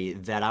mentally,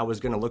 that I was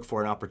going to look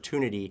for an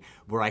opportunity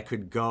where I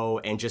could go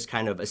and just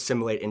kind of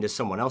assimilate into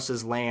someone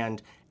else's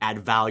land, add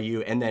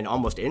value, and then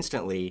almost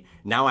instantly,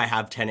 now I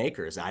have 10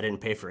 acres. I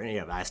didn't pay for any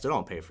of it. I still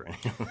don't pay for any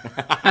of it.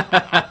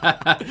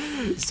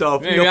 So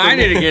maybe I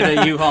need to get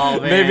a U-Haul,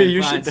 man. Maybe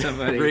you Find should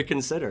somebody.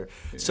 reconsider.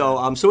 Yeah.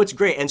 So it's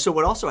great. And so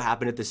what also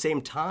happened at the same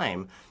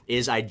time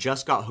is I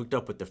just got hooked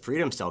up with the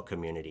Freedom Cell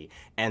community.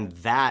 And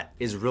that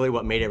is really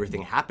what made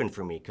everything happen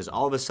for me, because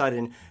all of a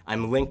sudden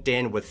I'm linked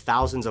in with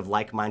thousands of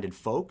like-minded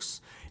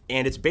folks.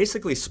 And it's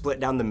basically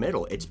split down the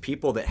middle. It's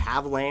people that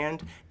have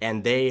land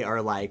and they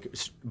are like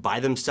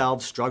by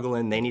themselves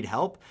struggling, they need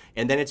help.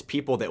 And then it's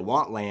people that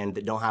want land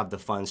that don't have the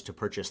funds to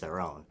purchase their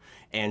own.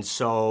 And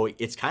so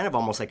it's kind of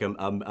almost like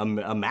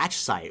a match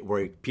site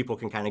where people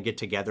can kind of get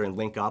together and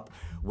link up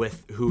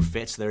with who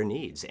fits their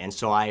needs. And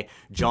so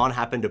John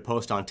happened to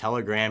post on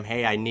Telegram,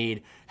 hey, I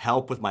need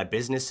help with my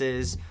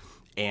businesses.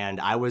 And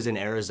I was in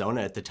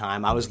Arizona at the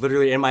time. I was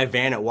literally in my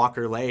van at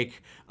Walker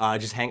Lake, or I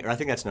think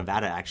that's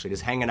Nevada actually,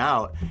 just hanging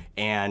out.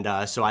 And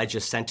so I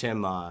just sent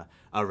him a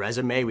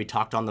resume. We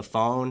talked on the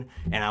phone,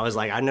 and I was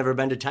like, I've never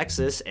been to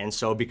Texas. And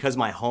so because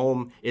my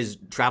home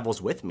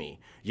travels with me,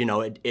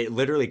 it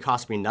literally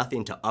cost me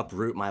nothing to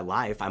uproot my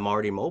life. I'm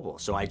already mobile.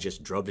 So I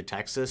just drove to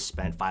Texas,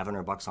 spent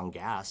 $500 on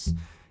gas,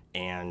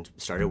 and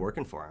started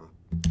working for him.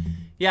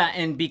 Yeah,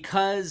 and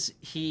because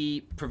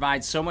he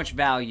provides so much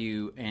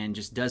value and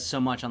just does so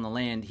much on the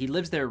land, he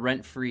lives there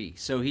rent-free.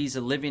 So he's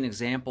a living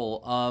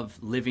example of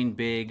living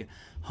big,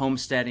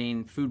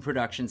 homesteading, food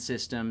production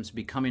systems,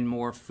 becoming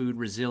more food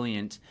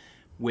resilient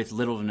with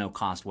little to no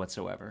cost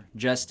whatsoever.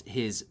 Just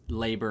his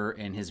labor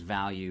and his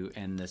value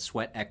and the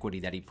sweat equity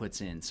that he puts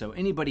in. So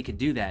anybody could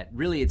do that.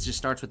 Really, it just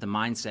starts with the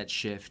mindset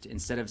shift.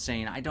 Instead of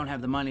saying, I don't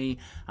have the money,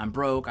 I'm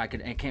broke, I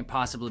can't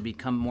possibly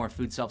become more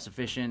food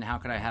self-sufficient, how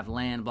could I have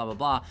land, blah, blah,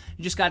 blah.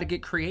 You just got to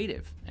get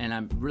creative. And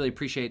I really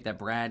appreciate that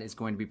Brad is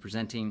going to be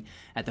presenting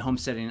at the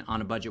Homesteading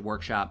on a Budget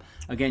workshop.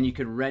 Again, you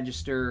could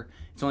register.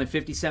 It's only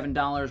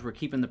 $57. We're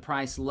keeping the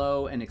price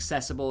low and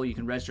accessible. You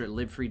can register at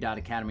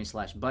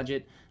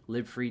livefree.academy/budget.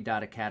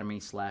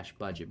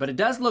 livefree.academy/budget. But it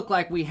does look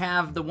like we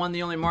have the one,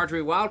 the only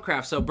Marjorie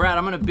Wildcraft. So, Brad,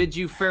 I'm going to bid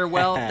you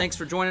farewell. Thanks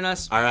for joining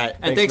us. All right.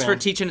 And thanks for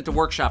teaching at the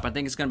workshop. I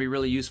think it's going to be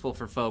really useful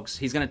for folks.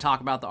 He's going to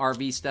talk about the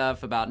RV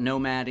stuff, about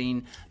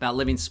nomading, about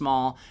living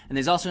small. And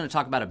he's also going to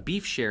talk about a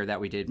beef share that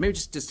we did. Maybe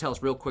just tell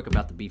us real quick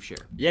about the beef share.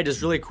 Yeah,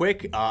 just really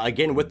quick.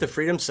 Again, with the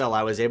Freedom Cell,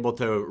 I was able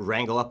to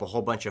wrangle up a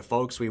whole bunch of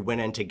folks. We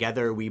went in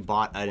together. We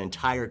bought an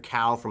entire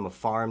cow from a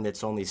farm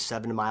that's only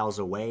 7 miles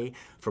away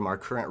from our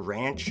current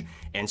ranch.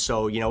 And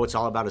so, it's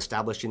all about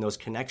establishing those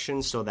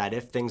connections so that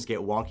if things get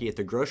wonky at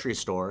the grocery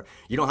store,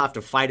 you don't have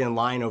to fight in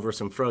line over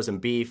some frozen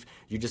beef.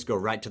 You just go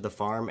right to the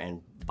farm and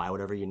buy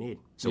whatever you need.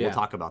 So We'll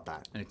talk about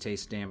that. And it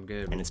tastes damn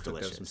good. And it's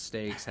delicious. Some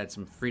steaks, had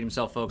some Freedom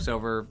Cell folks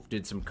over,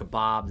 did some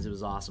kebabs. It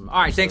was awesome.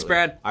 All right, Thanks,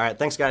 Brad. All right,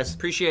 thanks, guys.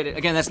 Appreciate it.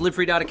 Again, that's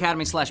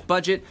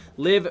livefree.academy/budget,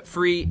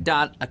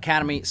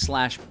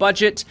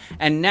 livefree.academy/budget.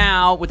 And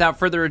now, without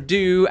further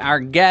ado,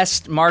 our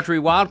guest, Marjorie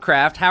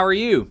Wildcraft. How are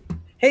you?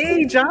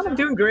 Hey, John, I'm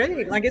doing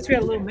great. I guess we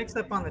had a little mix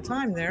up on the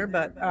time there,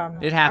 but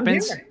it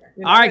happens. I'm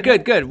All right,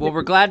 good. Well,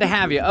 we're glad to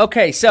have you.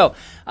 Okay, so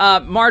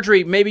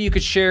Marjorie, maybe you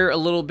could share a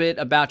little bit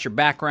about your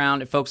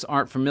background if folks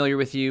aren't familiar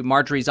with you.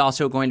 Marjorie's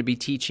also going to be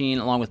teaching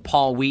along with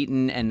Paul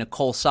Wheaton and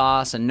Nicole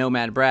Sauce and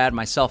Nomad Brad,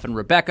 myself and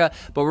Rebecca.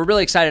 But we're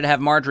really excited to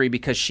have Marjorie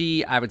because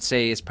she, I would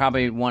say, is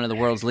probably one of the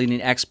world's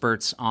leading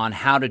experts on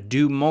how to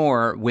do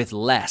more with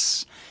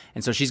less.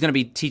 And so she's going to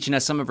be teaching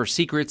us some of her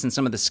secrets and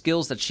some of the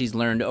skills that she's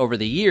learned over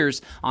the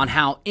years on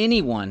how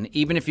anyone,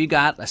 even if you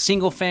got a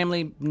single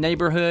family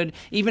neighborhood,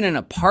 even an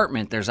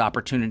apartment, there's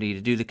opportunity to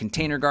do the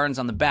container gardens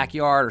on the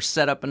backyard or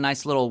set up a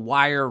nice little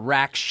wire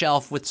rack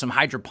shelf with some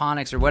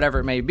hydroponics or whatever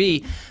it may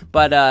be.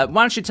 But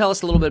why don't you tell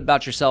us a little bit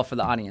about yourself for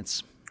the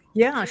audience?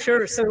 Yeah,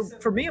 sure. So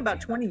for me,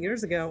 about 20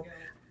 years ago,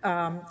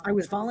 I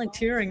was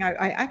volunteering.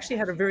 I actually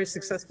had a very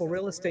successful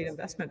real estate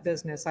investment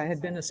business. I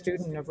had been a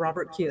student of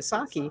Robert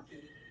Kiyosaki.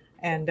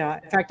 And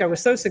in fact, I was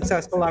so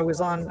successful, I was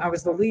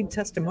the lead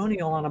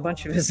testimonial on a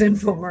bunch of his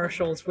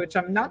infomercials, which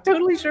I'm not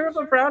totally sure if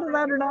I'm proud of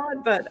that or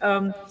not. But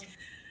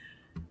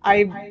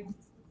I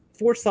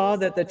foresaw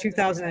that the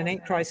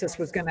 2008 crisis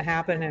was going to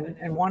happen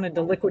and wanted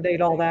to liquidate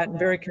all that and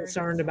very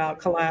concerned about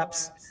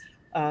collapse.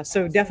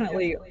 So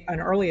definitely an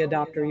early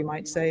adopter, you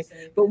might say.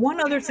 But one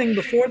other thing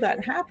before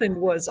that happened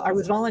was I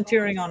was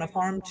volunteering on a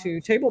farm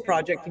to table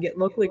project to get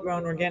locally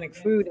grown organic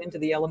food into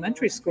the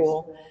elementary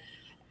school.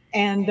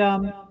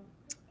 And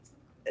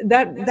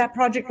that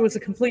project was a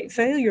complete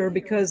failure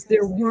because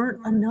there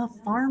weren't enough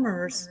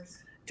farmers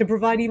to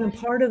provide even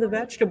part of the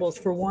vegetables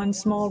for one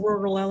small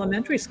rural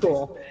elementary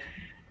school.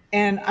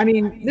 And I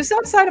mean, this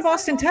outside of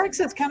Austin,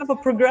 Texas, kind of a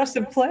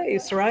progressive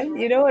place, right?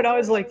 And I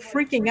was like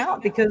freaking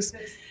out because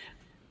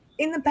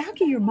in the back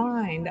of your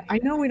mind, I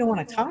know we don't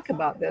want to talk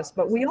about this,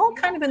 but we all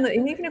kind of and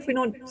even if we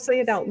don't say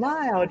it out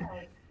loud,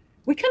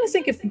 we kind of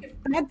think if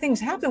bad things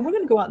happen, we're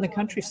going to go out in the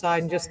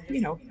countryside and just,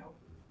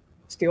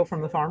 steal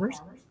from the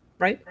farmers,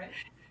 right?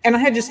 And I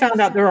had just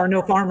found out there are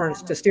no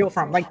farmers to steal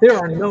from. Like there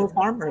are no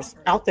farmers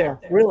out there,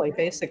 really,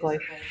 basically.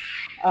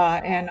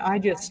 And I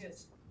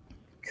just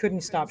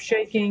couldn't stop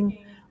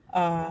shaking,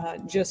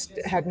 just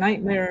had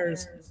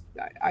nightmares.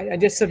 I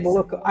just said, well,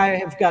 look, I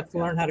have got to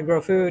learn how to grow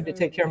food to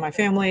take care of my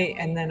family.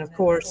 And then, of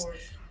course,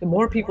 the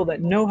more people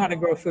that know how to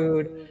grow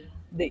food,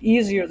 the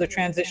easier the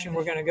transition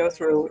we're going to go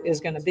through is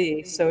going to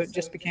be. So it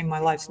just became my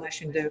life's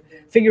mission to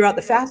figure out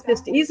the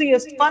fastest,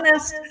 easiest,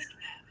 funnest,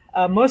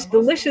 most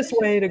delicious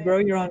way to grow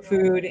your own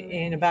food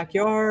in a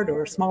backyard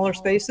or smaller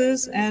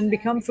spaces and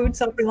become food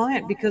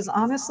self-reliant. Because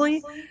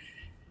honestly,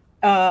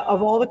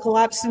 of all the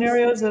collapse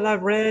scenarios that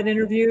I've read,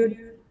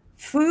 interviewed,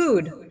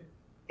 food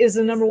is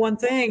the number one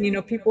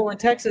thing. People in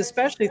Texas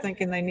especially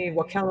thinking they need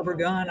what caliber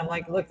gun. I'm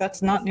like, look,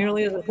 that's not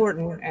nearly as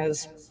important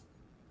as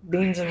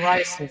beans and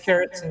rice and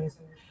carrots and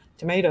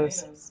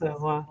tomatoes.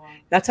 So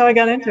that's how I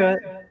got into it.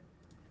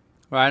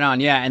 Right on,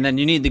 yeah. And then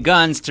you need the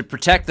guns to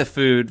protect the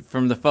food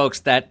from the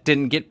folks that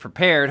didn't get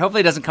prepared. Hopefully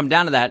it doesn't come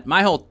down to that.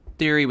 My whole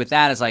theory with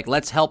that is like,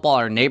 let's help all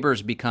our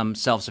neighbors become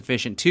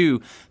self-sufficient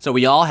too, so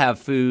we all have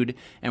food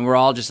and we're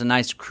all just a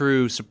nice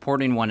crew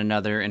supporting one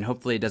another, and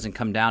hopefully it doesn't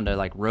come down to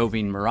like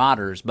roving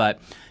marauders. But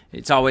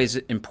it's always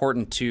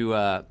important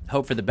to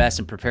hope for the best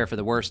and prepare for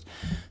the worst.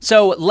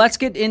 So let's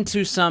get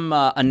into some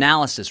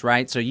analysis,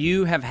 right? So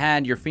you have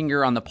had your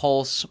finger on the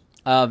pulse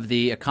of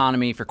the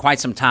economy for quite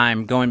some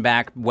time, going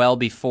back well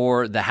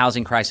before the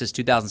housing crisis,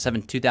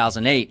 2007,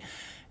 2008.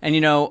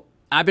 And,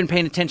 I've been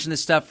paying attention to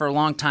this stuff for a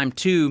long time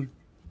too.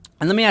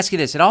 And let me ask you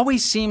this. It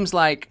always seems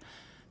like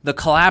the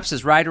collapse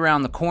is right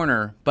around the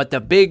corner, but the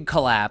big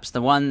collapse,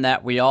 the one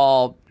that we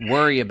all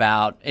worry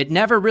about, it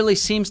never really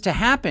seems to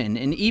happen.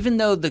 And even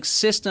though the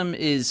system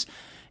is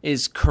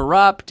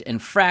corrupt and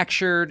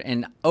fractured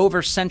and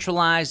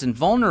over-centralized and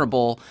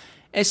vulnerable,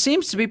 it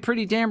seems to be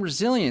pretty damn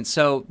resilient.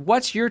 So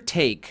what's your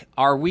take?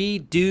 Are we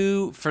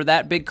due for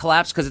that big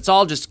collapse? Because it's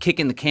all just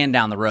kicking the can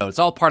down the road. It's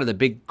all part of the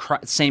big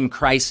same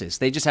crisis.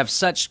 They just have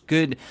such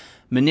good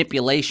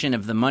manipulation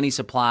of the money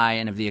supply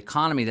and of the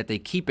economy that they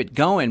keep it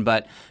going.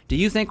 But do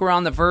you think we're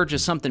on the verge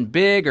of something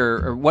big,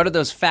 or what are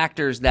those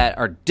factors that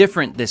are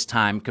different this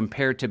time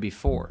compared to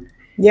before?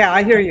 Yeah,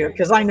 I hear you,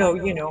 because I know,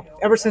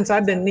 ever since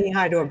I've been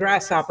knee-high to a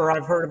grasshopper,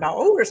 I've heard about,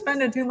 we're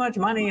spending too much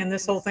money and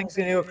this whole thing's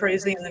going to go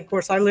crazy. And then, of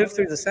course, I lived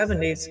through the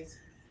 70s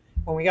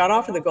when we got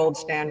off of the gold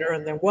standard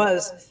and there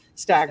was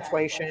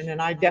stagflation.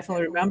 And I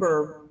definitely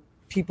remember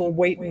people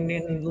waiting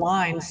in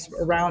lines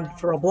around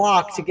for a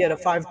block to get a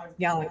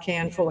 5-gallon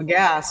can full of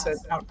gas at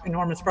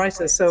enormous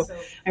prices. So,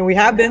 and we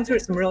have been through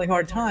some really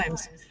hard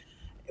times.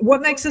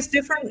 What makes us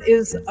different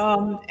is,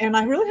 and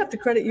I really have to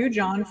credit you,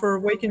 John, for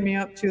waking me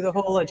up to the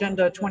whole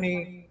Agenda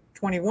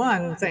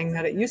 2021 thing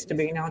that it used to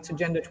be. Now it's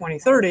Agenda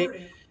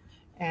 2030.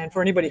 And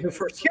for anybody who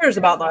first hears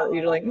about that,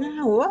 you're like,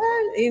 no,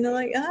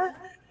 what?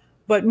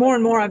 But more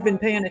and more, I've been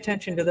paying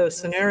attention to those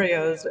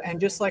scenarios. And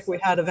just like we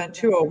had Event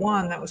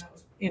 201, that was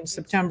in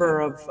September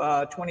of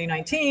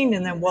 2019,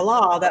 and then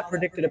voila, that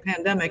predicted a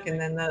pandemic. And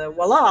then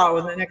voila,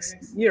 in the next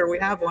year, we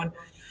have one.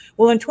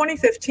 Well, in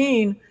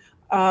 2015,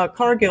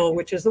 Cargill,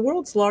 which is the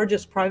world's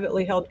largest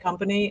privately held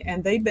company,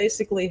 and they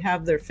basically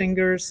have their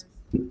fingers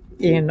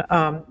in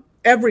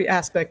every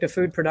aspect of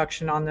food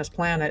production on this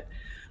planet,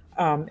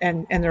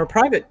 and they're a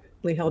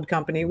privately held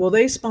company. Well,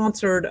 they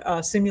sponsored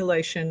a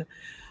simulation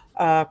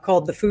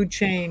called the Food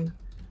Chain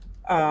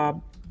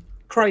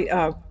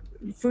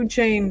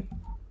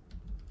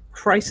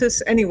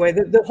Crisis. Anyway,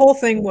 the whole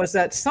thing was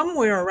that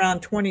somewhere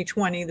around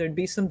 2020, there'd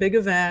be some big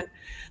event.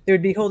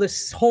 There'd be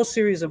this whole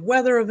series of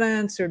weather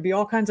events. There'd be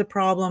all kinds of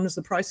problems.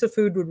 The price of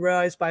food would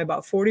rise by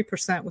about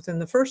 40% within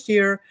the first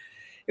year.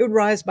 It would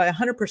rise by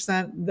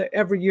 100%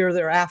 every year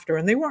thereafter.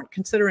 And they weren't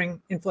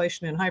considering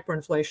inflation and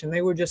hyperinflation.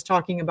 They were just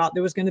talking about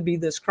there was going to be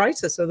this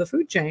crisis of the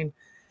food chain.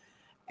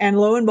 And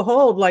lo and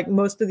behold, like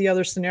most of the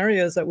other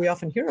scenarios that we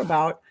often hear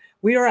about,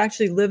 we are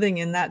actually living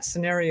in that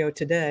scenario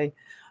today.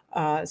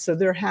 So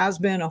there has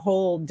been a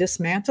whole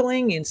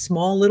dismantling in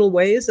small little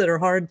ways that are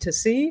hard to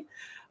see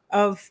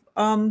of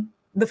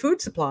the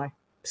food supply.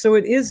 So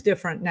it is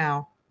different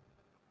now.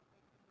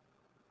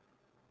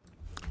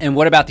 And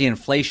what about the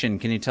inflation?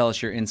 Can you tell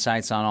us your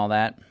insights on all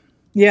that?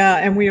 Yeah,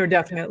 and we are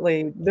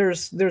definitely,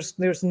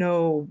 there's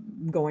no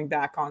going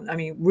back on. I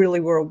mean, really,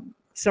 we're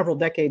several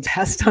decades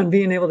past on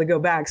being able to go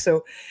back.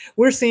 So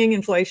we're seeing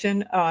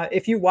inflation.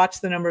 If you watch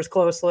the numbers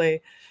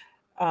closely,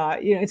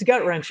 it's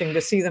gut wrenching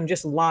to see them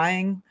just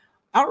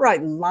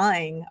outright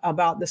lying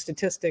about the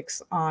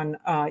statistics on,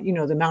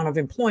 the amount of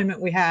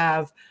employment we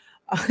have,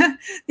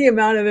 the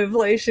amount of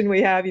inflation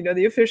we have.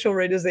 The official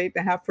rate is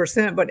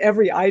 8.5%, but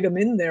every item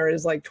in there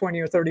is like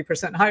 20 or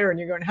 30% higher. And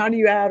you're going, how do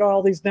you add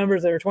all these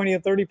numbers that are 20 or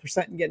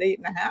 30% and get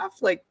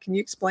 8.5? Like, can you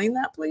explain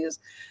that, please?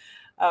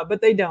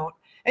 But they don't.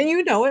 And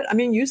you know it. I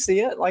mean, you see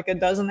it, like a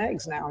dozen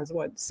eggs now is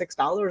what,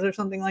 $6 or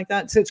something like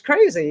that. So it's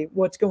crazy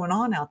what's going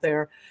on out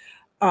there.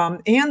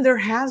 And there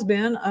has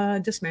been a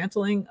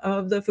dismantling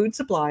of the food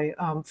supply.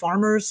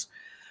 Farmers,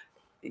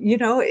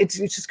 it's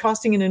just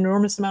costing an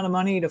enormous amount of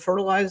money to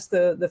fertilize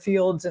the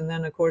fields, and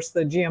then of course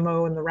the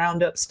GMO and the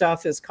Roundup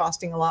stuff is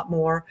costing a lot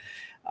more.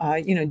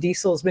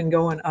 Diesel's been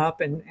going up,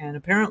 and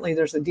apparently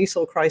there's a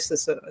diesel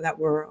crisis that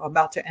we're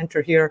about to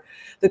enter here.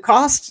 The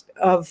cost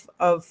of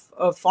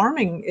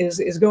farming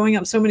is going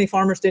up. So many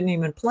farmers didn't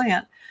even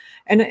plant.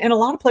 And in a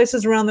lot of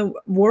places around the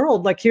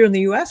world, like here in the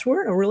U.S.,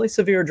 we're in a really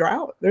severe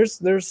drought.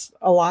 There's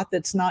a lot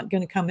that's not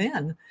going to come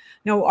in.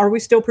 Now, are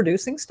we still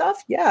producing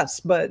stuff? Yes,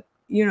 but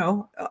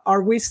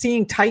are we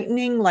seeing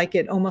tightening like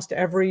at almost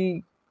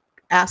every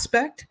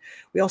aspect?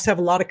 We also have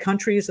a lot of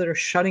countries that are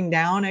shutting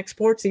down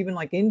exports. Even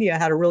like India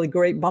had a really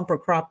great bumper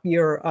crop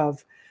year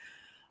of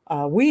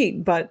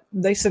wheat, but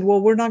they said, well,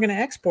 we're not going to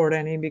export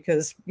any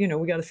because we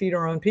got to feed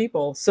our own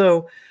people.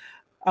 So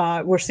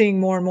we're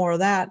seeing more and more of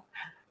that.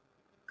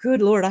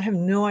 Good Lord, I have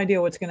no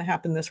idea what's going to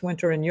happen this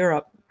winter in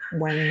Europe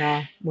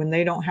when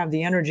they don't have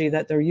the energy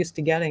that they're used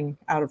to getting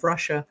out of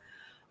Russia.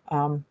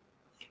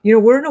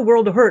 We're in a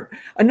world of hurt.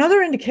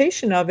 Another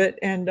indication of it,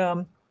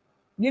 and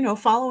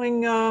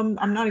following,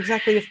 I'm not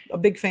exactly a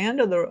big fan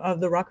of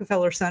the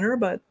Rockefeller Center,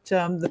 but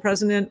the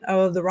president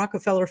of the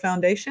Rockefeller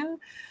Foundation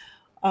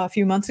a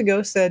few months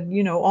ago said,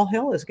 all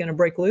hell is going to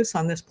break loose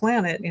on this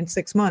planet in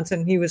 6 months.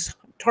 And he was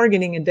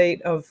targeting a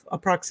date of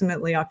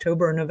approximately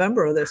October or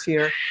November of this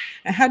year.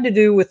 It had to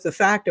do with the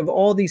fact of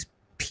all these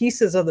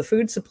pieces of the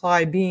food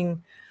supply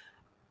being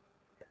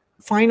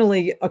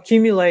finally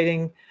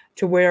accumulating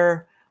to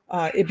where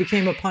it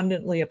became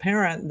abundantly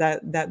apparent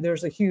that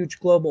there's a huge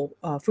global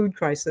food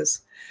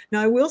crisis.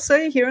 Now, I will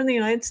say here in the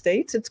United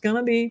States, it's going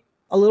to be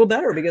a little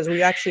better because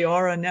we actually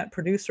are a net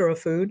producer of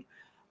food.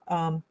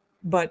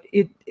 But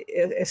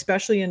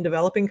especially in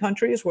developing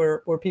countries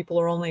where people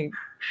are only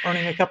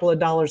earning a couple of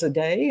dollars a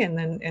day, and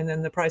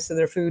then the price of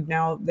their food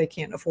now they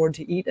can't afford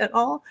to eat at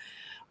all.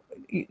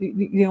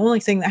 The only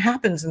thing that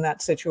happens in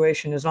that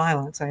situation is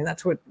violence. I mean,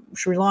 that's what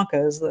Sri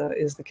Lanka is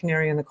the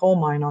canary in the coal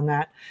mine on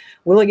that.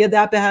 Will it get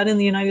that bad in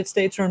the United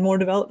States or in more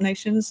developed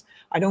nations?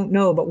 I don't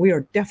know, but we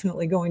are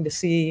definitely going to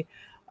see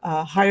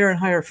higher and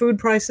higher food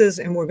prices,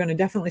 and we're going to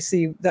definitely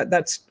see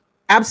that's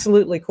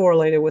absolutely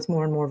correlated with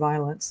more and more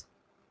violence.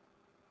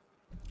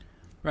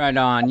 Right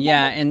on.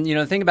 Yeah. And,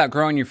 the thing about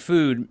growing your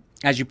food,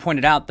 as you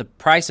pointed out, the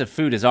price of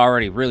food is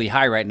already really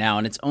high right now,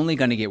 and it's only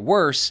going to get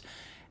worse.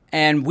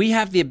 And we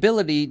have the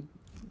ability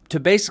to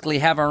basically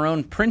have our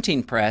own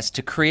printing press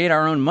to create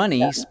our own money.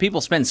 Yeah. People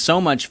spend so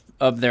much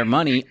of their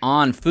money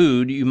on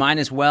food. You might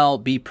as well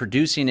be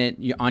producing it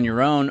on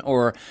your own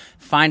or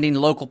finding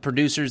local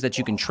producers that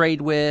you can trade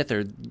with,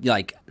 or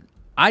like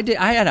I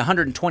had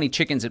 120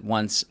 chickens at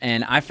once,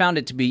 and I found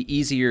it to be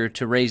easier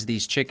to raise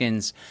these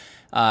chickens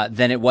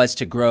than it was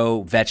to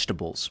grow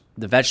vegetables.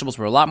 The vegetables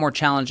were a lot more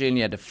challenging.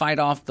 You had to fight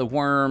off the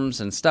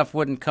worms and stuff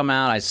wouldn't come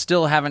out. I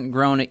still haven't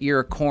grown an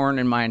ear of corn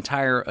in my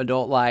entire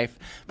adult life.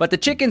 But the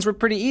chickens were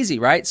pretty easy,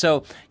 right?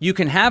 So you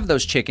can have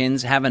those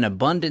chickens, have an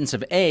abundance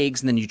of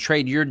eggs, and then you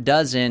trade your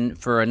dozen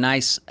for a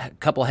nice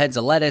couple heads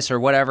of lettuce or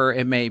whatever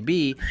it may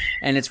be.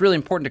 And it's really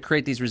important to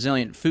create these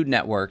resilient food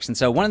networks. And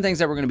so one of the things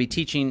that we're going to be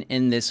teaching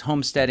in this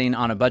homesteading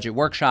on a budget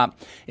workshop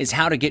is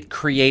how to get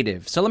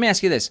creative. So let me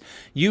ask you this.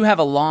 You have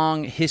a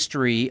long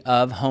history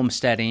of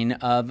homesteading,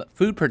 of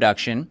food production.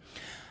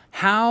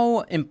 How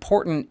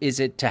important is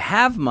it to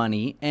have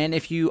money? And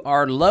if you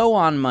are low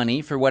on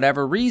money for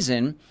whatever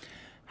reason,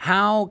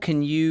 how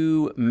can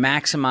you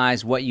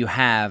maximize what you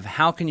have?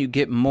 How can you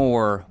get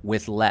more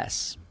with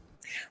less?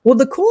 Well,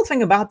 the cool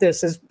thing about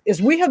this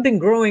is we have been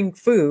growing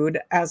food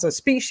as a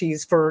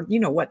species for,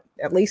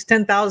 at least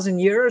 10,000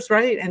 years,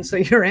 right? And so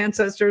your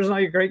ancestors and all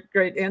your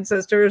great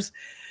ancestors,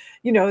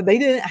 they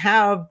didn't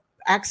have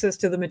access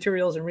to the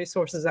materials and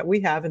resources that we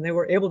have, and they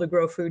were able to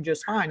grow food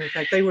just fine. In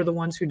fact, they were the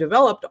ones who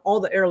developed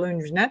all the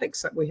heirloom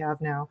genetics that we have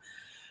now.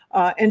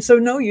 And so,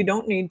 no, you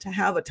don't need to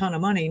have a ton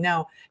of money.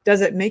 Now,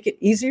 does it make it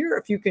easier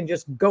if you can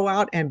just go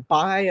out and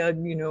buy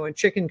a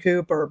chicken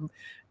coop or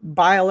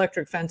buy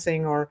electric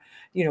fencing or,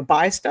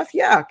 buy stuff?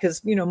 Yeah,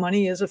 because,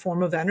 money is a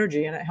form of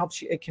energy and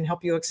it can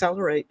help you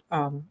accelerate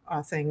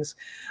things.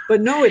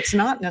 But no, it's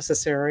not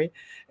necessary.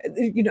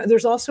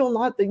 There's also a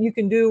lot that you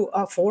can do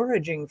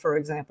foraging, for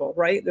example,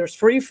 right? There's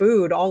free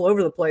food all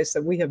over the place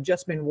that we have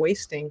just been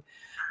wasting.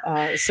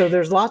 So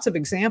there's lots of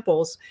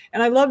examples.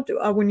 And I loved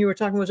when you were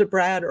talking, was it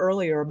Brad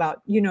earlier,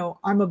 about,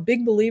 I'm a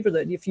big believer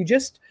that if you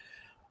just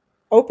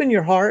open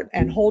your heart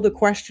and hold a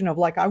question of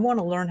like, I want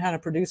to learn how to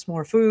produce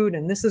more food,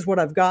 and this is what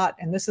I've got,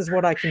 and this is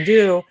what I can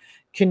do.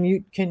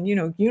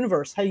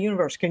 Universe, hey,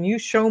 universe, can you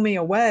show me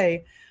a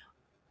way?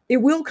 It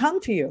will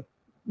come to you.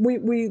 We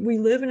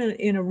live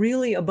in a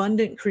really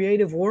abundant,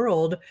 creative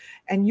world,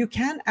 and you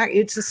can.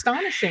 It's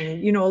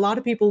astonishing. A lot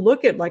of people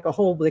look at like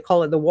they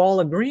call it the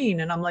wall of green,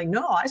 and I'm like,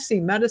 no, I see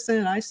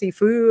medicine, I see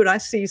food, I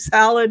see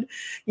salad.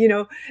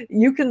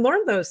 You can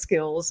learn those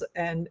skills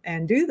and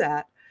do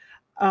that.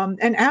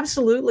 And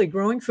absolutely,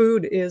 growing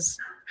food is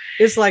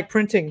like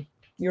printing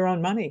your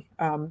own money.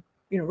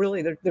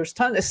 really there's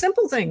tons of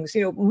simple things,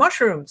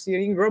 mushrooms.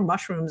 You can grow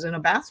mushrooms in a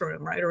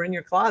bathroom, right? Or in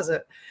your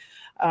closet.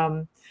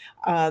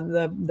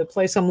 The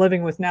place I'm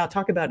living with now,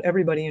 talk about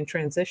everybody in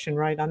transition,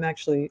 right? I'm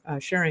actually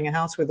sharing a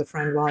house with a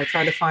friend while I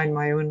try to find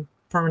my own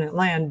permanent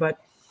land, but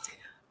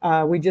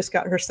we just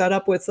got her set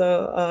up with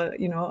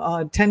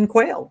a 10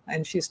 quail,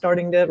 and she's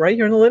starting to right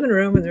here in the living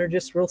room, and they're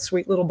just real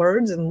sweet little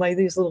birds and lay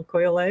these little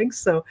quail eggs.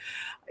 So,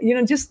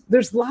 just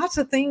there's lots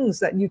of things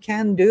that you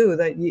can do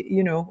that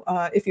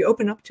if you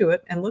open up to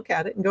it and look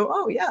at it and go,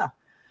 oh yeah,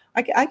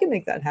 I can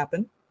make that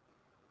happen.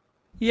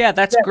 Yeah,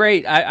 that's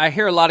great. I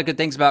hear a lot of good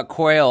things about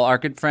quail. Our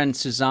good friend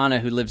Susanna,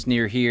 who lives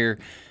near here,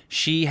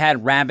 she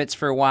had rabbits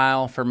for a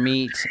while for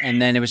meat, and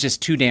then it was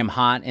just too damn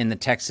hot in the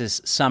Texas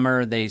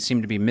summer. They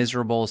seemed to be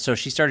miserable, so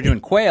she started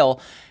doing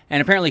quail.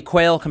 And apparently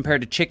quail,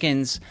 compared to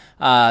chickens,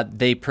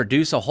 they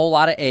produce a whole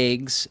lot of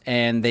eggs,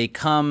 and they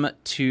come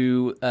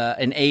to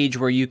an age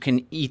where you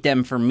can eat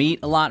them for meat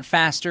a lot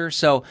faster.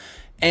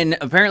 And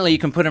apparently you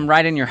can put them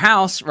right in your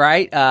house,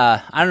 right?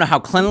 I don't know how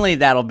cleanly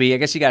that'll be. I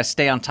guess you got to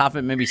stay on top of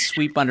it, maybe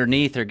sweep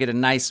underneath or get a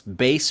nice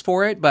base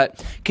for it.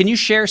 But can you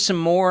share some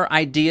more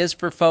ideas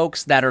for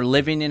folks that are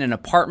living in an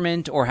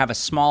apartment or have a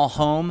small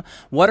home?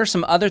 What are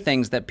some other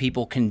things that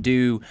people can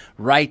do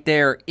right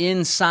there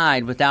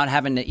inside without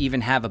having to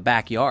even have a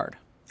backyard?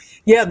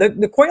 Yeah,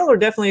 the quail are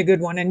definitely a good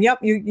one. And yep,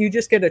 you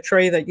just get a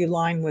tray that you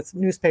line with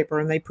newspaper,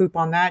 and they poop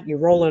on that. You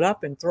roll it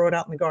up and throw it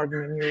out in the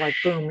garden, and you're like,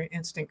 boom,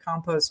 instant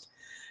compost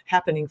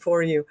happening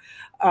for you.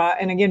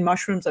 And again,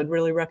 mushrooms, I'd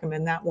really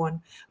recommend that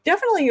one.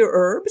 Definitely your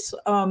herbs,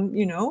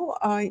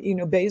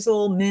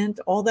 basil, mint,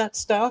 all that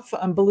stuff.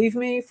 Believe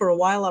me, for a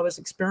while I was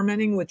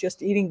experimenting with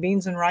just eating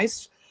beans and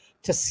rice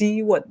to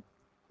see what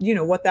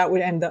that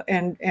would end.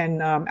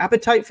 And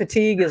appetite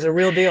fatigue is a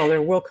real deal.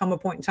 There will come a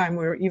point in time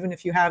where even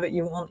if you have it,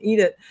 you won't eat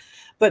it.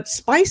 But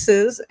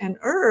spices and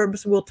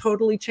herbs will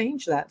totally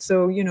change that.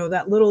 So,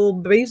 that little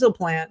basil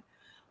plant,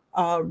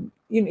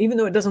 even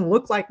though it doesn't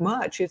look like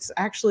much, it's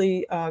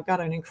actually got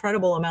an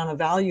incredible amount of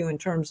value in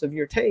terms of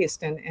your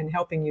taste and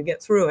helping you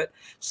get through it.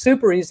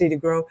 Super easy to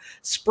grow.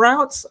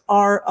 Sprouts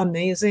are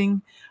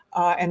amazing,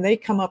 and they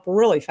come up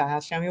really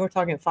fast. I mean, we're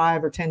talking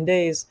 5 or 10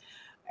 days,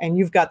 and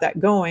you've got that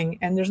going.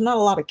 And there's not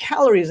a lot of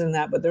calories in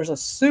that, but there's a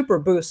super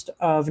boost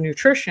of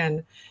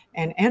nutrition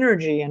and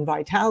energy and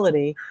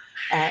vitality.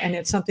 And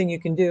it's something you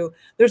can do.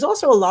 There's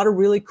also a lot of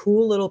really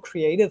cool little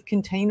creative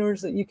containers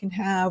that you can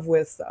have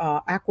with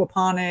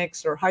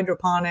aquaponics or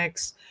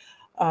hydroponics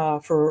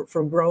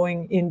for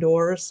growing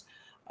indoors.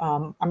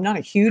 I'm not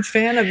a huge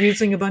fan of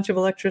using a bunch of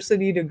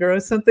electricity to grow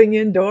something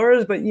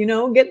indoors, but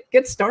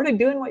get started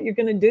doing what you're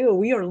going to do.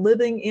 We are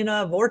living in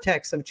a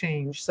vortex of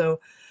change. So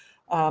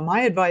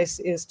my advice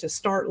is to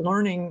start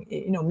learning.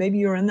 Maybe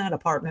you're in that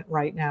apartment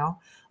right now.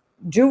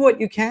 Do what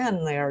you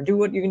can there. Do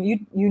what you can. You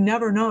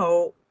never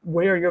know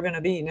where you're going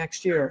to be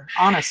next year.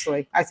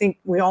 Honestly, I think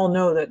we all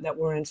know that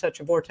we're in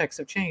such a vortex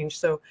of change.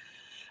 So,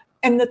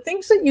 and the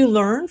things that you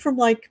learn from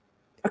like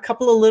a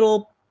couple of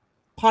little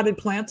potted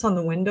plants on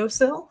the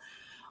windowsill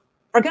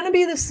are going to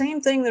be the same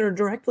thing that are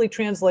directly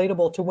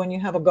translatable to when you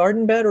have a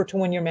garden bed or to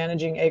when you're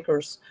managing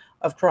acres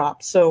of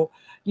crops. So,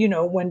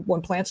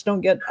 when plants don't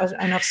get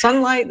enough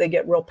sunlight, they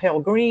get real pale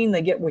green.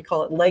 We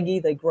call it leggy.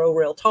 They grow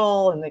real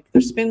tall and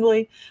they're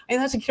spindly.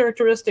 And that's a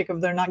characteristic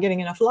of they're not getting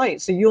enough light.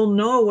 So you'll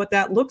know what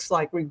that looks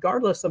like,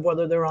 regardless of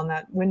whether they're on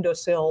that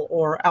windowsill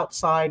or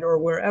outside or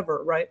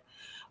wherever, right?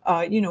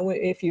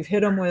 If you've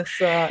hit them with,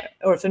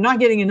 or if they're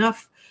not getting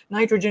enough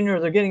nitrogen or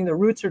the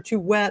roots are too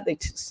wet, they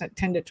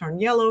tend to turn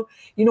yellow.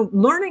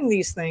 Learning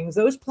these things,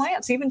 those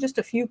plants, even just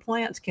a few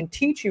plants, can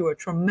teach you a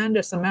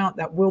tremendous amount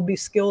that will be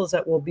skills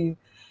that will be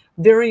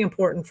very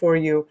important for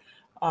you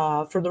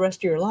for the rest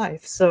of your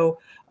life. So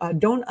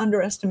don't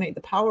underestimate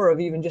the power of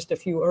even just a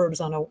few herbs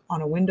on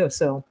a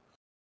windowsill.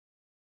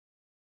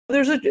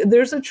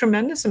 There's a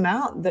tremendous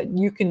amount that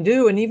you can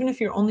do, and even if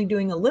you're only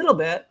doing a little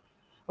bit,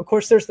 of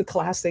course, there's the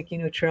classic,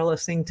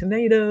 trellising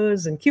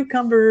tomatoes and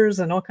cucumbers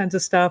and all kinds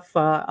of stuff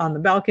on the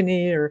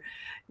balcony or,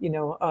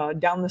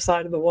 down the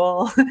side of the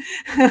wall.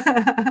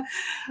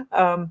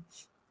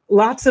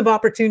 Lots of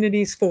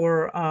opportunities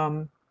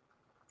for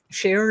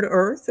Shared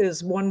Earth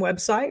is one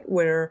website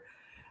where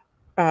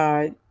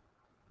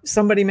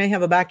somebody may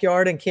have a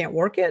backyard and can't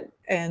work it.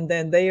 And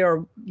then they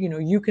are,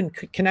 you can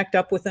connect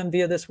up with them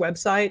via this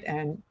website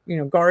and,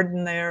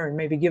 garden there and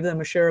maybe give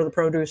them a share of the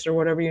produce or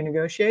whatever you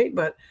negotiate.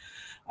 But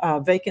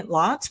vacant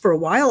lots, for a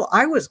while,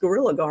 I was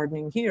guerrilla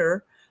gardening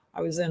here.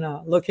 I was in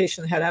a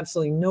location that had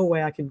absolutely no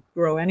way I could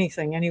grow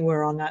anything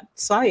anywhere on that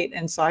site.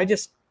 And so I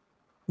just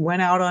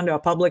went out onto a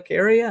public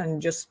area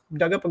and just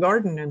dug up a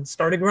garden and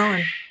started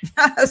growing.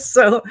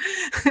 So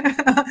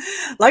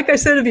like I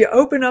said, if you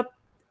open up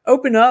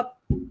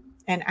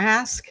and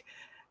ask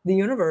the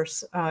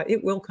universe,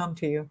 it will come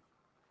to you.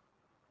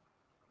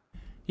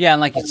 Yeah,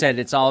 and like you said,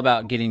 it's all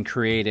about getting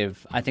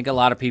creative. I think a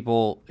lot of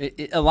people,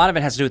 a lot of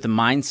it has to do with the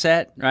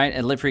mindset, right?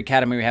 At Live Free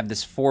Academy, we have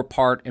this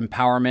 4-part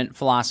empowerment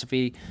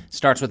philosophy.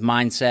 Starts with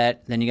mindset,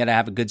 then you got to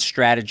have a good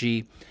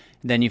strategy,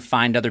 then you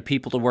find other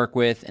people to work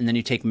with, and then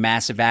you take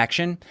massive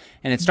action.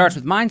 And it starts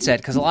with mindset,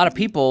 because a lot of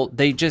people,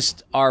 they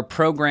just are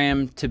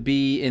programmed to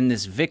be in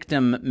this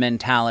victim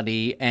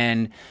mentality.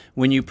 And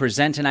when you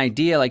present an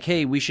idea like,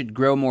 hey, we should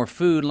grow more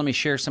food, let me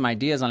share some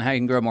ideas on how you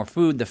can grow more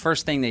food, the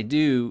first thing they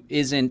do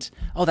isn't,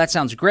 oh, that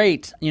sounds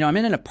great. I'm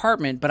in an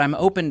apartment, but I'm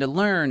open to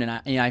learn, and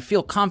I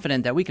feel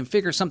confident that we can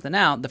figure something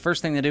out. The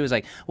first thing they do is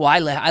like, well, I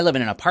live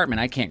in an apartment.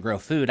 I can't grow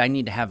food. I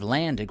need to have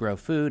land to grow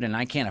food, and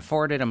I can't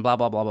afford it, and blah,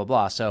 blah, blah, blah,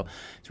 blah. So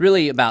it's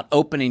really about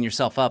opening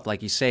yourself up,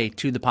 like you say,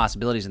 to the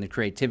possibilities and the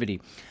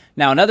creativity.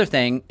 Now, another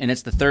thing, and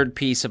it's the third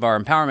piece of our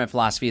empowerment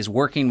philosophy, is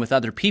working with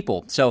other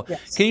people. So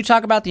Can you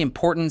talk about the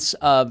importance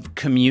of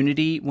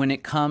community when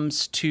it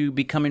comes to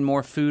becoming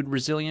more food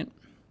resilient?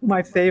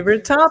 My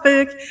favorite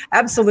topic.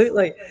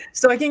 Absolutely.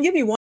 So I can give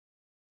you one.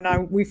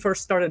 When we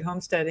first started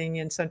homesteading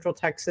in Central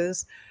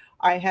Texas,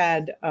 I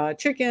had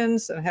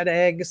chickens, I had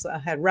eggs, I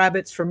had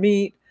rabbits for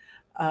meat.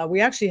 We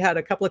actually had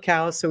a couple of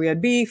cows, so we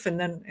had beef and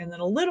then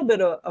a little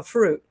bit of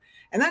fruit.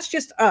 And that's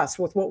just us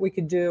with what we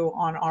could do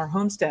on our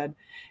homestead.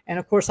 And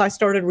of course, I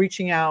started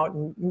reaching out,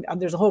 and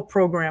there's a whole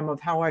program of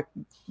how I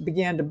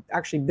began to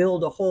actually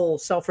build a whole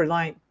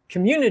self-reliant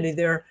community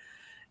there,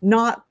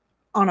 not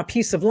on a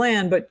piece of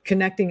land, but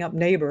connecting up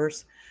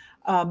neighbors.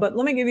 But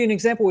let me give you an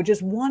example with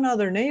just one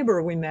other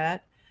neighbor we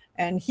met,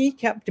 and he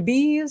kept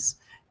bees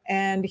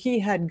and he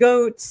had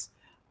goats.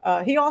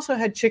 He also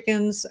had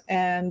chickens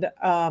and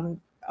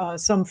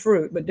some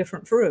fruit, but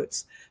different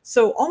fruits.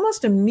 So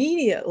almost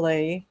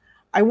immediately,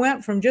 I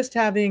went from just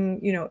having,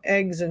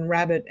 eggs and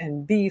rabbit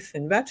and beef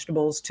and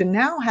vegetables to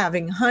now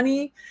having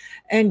honey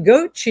and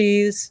goat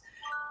cheese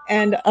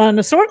and an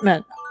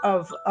assortment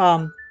of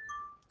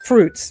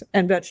fruits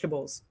and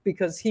vegetables,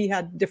 because he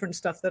had different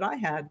stuff that I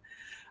had.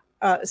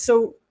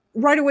 So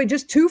right away,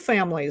 just two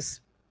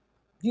families,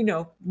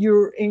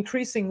 you're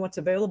increasing what's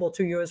available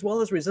to you, as well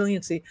as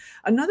resiliency.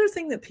 Another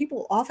thing that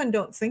people often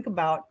don't think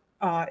about,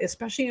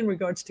 especially in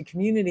regards to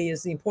community,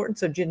 is the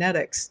importance of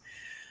genetics.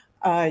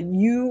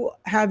 You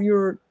have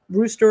your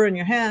rooster and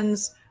your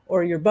hens,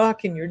 or your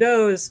buck and your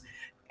does,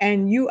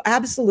 and you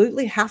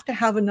absolutely have to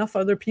have enough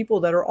other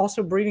people that are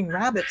also breeding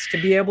rabbits to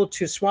be able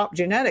to swap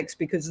genetics,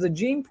 because the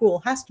gene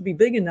pool has to be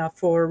big enough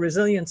for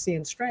resiliency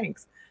and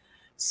strength.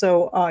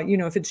 So,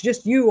 if it's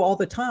just you all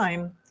the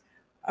time,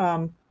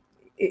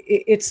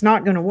 it's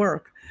not going to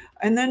work.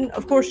 And then,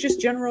 of course,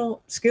 just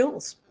general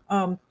skills.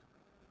 One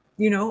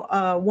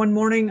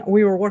morning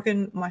we were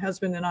working, my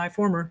husband and I,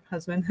 former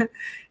husband,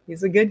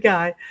 he's a good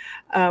guy.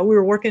 We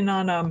were working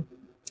on a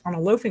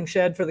loafing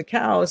shed for the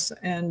cows,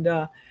 and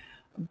a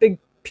big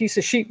piece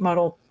of sheet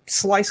metal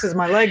slices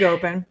my leg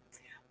open.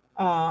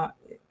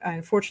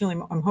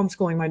 Unfortunately, I'm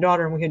homeschooling my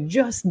daughter, and we had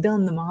just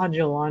done the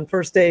module on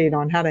first aid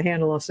on how to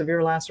handle a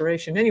severe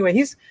laceration. Anyway,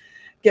 he's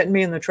getting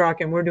me in the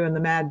truck, and we're doing the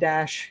mad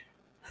dash,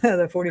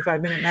 the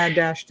 45-minute mad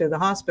dash to the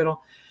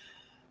hospital.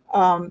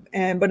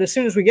 But as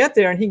soon as we get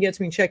there and he gets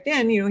me checked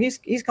in,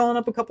 he's calling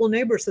up a couple of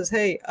neighbors, says,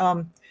 hey,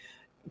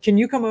 can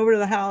you come over to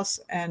the house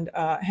and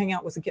hang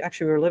out with the kids?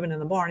 Actually, we were living in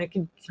the barn.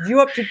 Could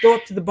you go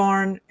up to the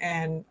barn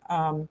and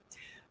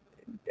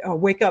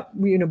wake up,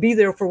 be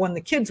there for when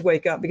the kids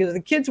wake up, because the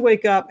kids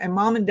wake up and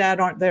mom and dad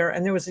aren't there,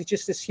 and there was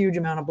just this huge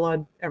amount of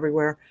blood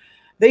everywhere.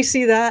 They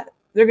see that,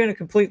 they're going to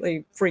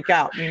completely freak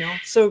out,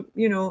 So,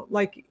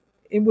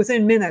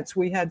 within minutes,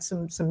 we had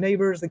some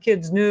neighbors, the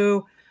kids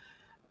knew,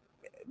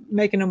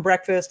 making them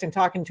breakfast and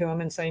talking to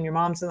them and saying, your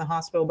mom's in the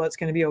hospital, but it's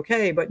going to be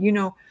okay. But,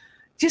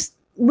 just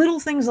little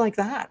things like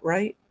that,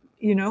 right?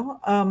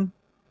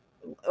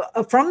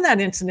 From that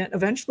incident,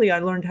 eventually I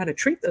learned how to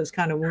treat those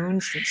kind of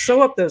wounds,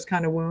 sew up those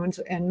kind of wounds,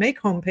 and make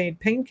homemade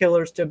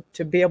painkillers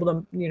to be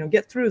able to,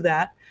 get through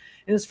that.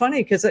 And it's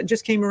funny because it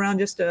just came around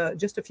just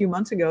a few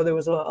months ago. There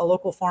was a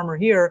local farmer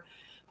here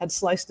had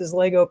sliced his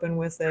leg open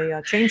with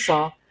a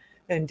chainsaw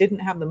and didn't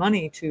have the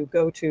money to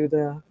go to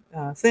the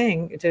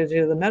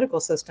to the medical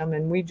system,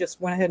 and we just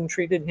went ahead and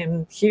treated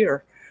him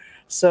here.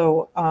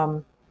 So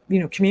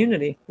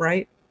community,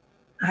 right?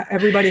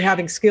 Everybody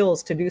having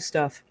skills to do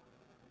stuff.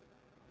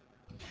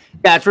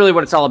 Yeah, it's really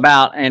what it's all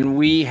about. And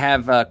we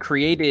have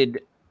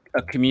created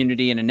a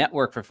community and a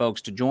network for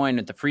folks to join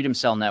at the Freedom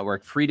Cell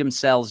Network,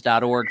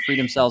 freedomcells.org,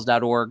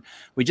 freedomcells.org.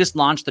 We just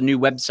launched a new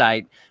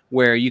website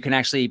where you can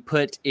actually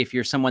put, if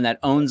you're someone that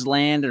owns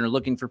land and are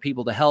looking for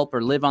people to help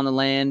or live on the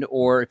land,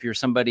 or if you're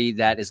somebody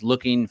that is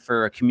looking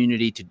for a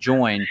community to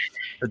join.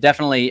 So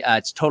definitely,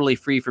 it's totally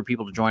free for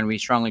people to join. We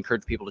strongly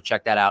encourage people to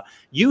check that out.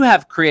 You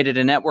have created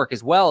a network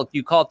as well.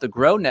 You call it the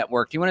Grow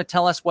Network. Do you want to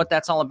tell us what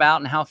that's all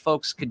about and how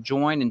folks could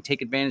join and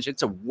take advantage?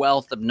 It's a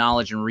wealth of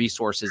knowledge and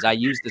resources. I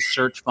use the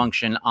search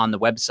function on the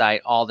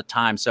website all the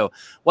time. So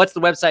what's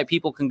the website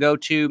people can go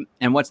to,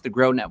 and what's the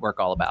Grow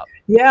Network all about?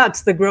 Yeah,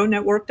 it's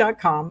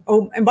thegrownetwork.com.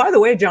 Oh, and by the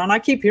way, John, I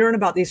keep hearing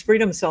about these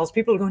freedom cells.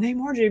 People are going, hey,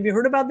 Margie, have you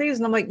heard about these?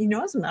 And I'm like,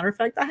 as a matter of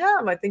fact, I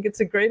have. I think it's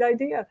a great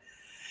idea.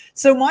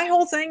 So my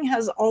whole thing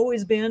has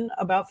always been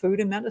about food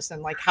and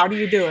medicine. Like, how do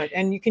you do it?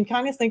 And you can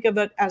kind of think of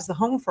it as the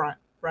home front,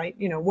 right?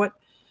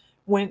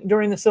 When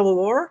during the Civil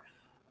War,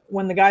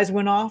 when the guys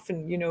went off,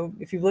 and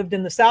if you lived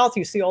in the South,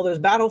 you see all those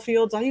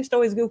battlefields. I used to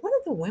always go, what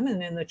did the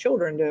women and the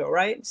children do,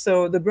 right?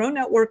 So the Grow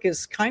Network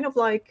is kind of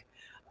like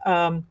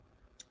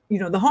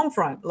the home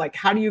front. Like,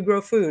 how do you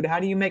grow food? How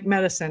do you make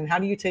medicine? How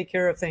do you take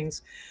care of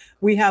things?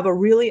 We have a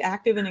really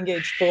active and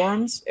engaged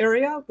forums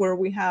area where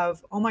we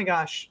have, oh my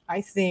gosh,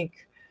 I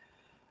think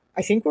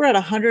we're at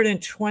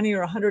 120 or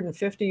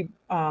 150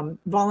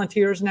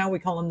 volunteers now. We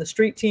call them the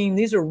street team.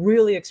 These are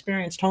really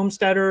experienced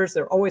homesteaders.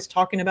 They're always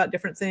talking about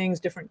different things,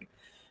 different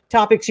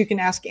topics. You can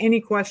ask any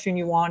question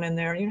you want in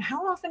there.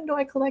 How often do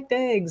I collect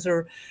eggs?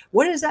 Or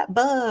what is that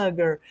bug?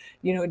 Or,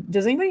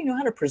 does anybody know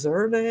how to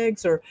preserve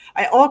eggs? Or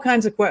all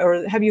kinds of questions.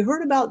 Or have you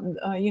heard about,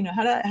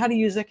 how to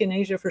use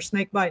echinacea for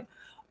snake bite?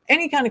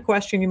 Any kind of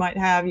question you might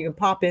have, you can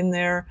pop in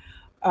there.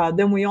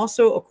 Then we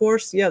also, of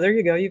course, yeah, there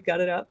you go. You've got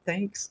it up.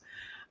 Thanks.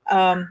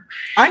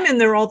 I'm in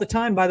there all the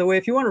time, by the way.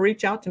 If you want to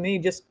reach out to me,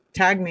 just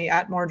tag me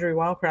at Marjorie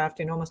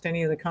Wildcraft in almost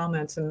any of the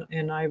comments.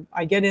 And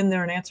I get in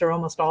there and answer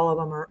almost all of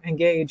them or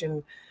engage.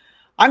 And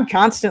I'm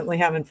constantly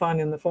having fun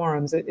in the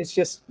forums. It's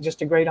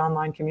just a great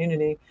online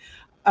community.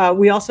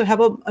 We also have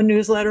a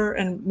newsletter,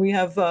 and we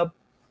have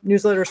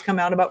newsletters come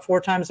out about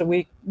 4 times a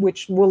week,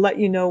 which will let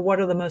you know what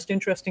are the most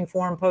interesting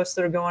forum posts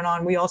that are going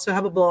on. We also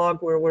have a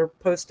blog where we're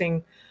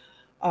posting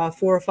 4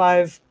 or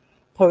 5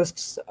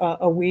 posts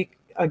a week.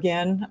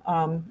 Again,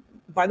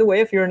 by the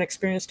way, if you're an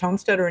experienced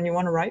homesteader and you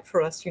want to write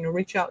for us,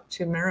 reach out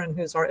to Marin,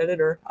 who's our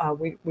editor.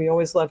 We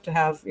always love to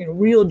have,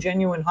 real,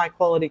 genuine, high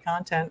quality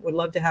content. Would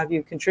love to have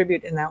you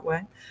contribute in that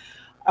way.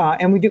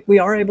 And we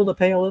are able to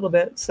pay a little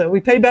bit. So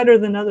we pay better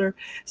than other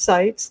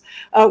sites.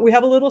 We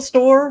have a little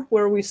store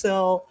where we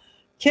sell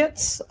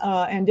kits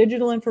and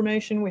digital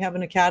information. We have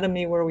an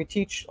academy where we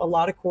teach a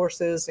lot of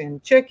courses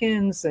in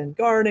chickens and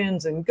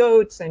gardens and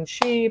goats and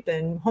sheep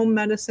and home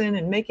medicine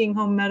and making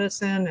home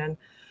medicine and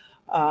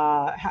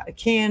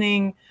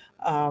canning,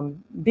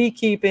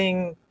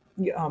 beekeeping,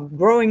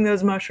 growing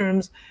those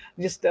mushrooms,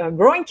 just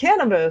growing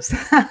cannabis,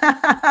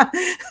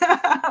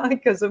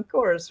 because of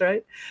course,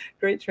 right?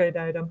 Great trade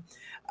item.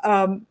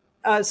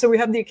 So we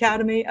have the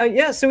academy.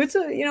 So it's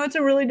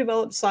a really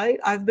developed site.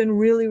 I've been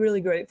really,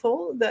 really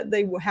grateful that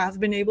they have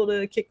been able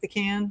to kick the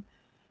can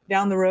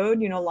down the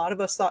road. A lot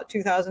of us thought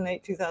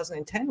 2008,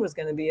 2010 was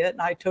going to be it,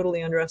 and I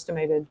totally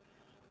underestimated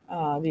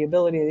the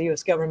ability of the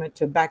U.S. government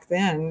to, back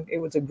then, it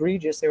was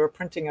egregious. They were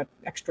printing an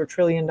extra $1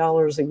 trillion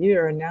a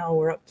year, and now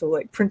we're up to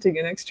like printing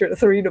an extra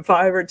 3 to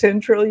 5 or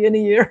 10 trillion a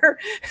year,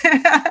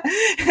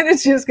 and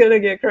it's just going to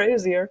get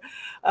crazier.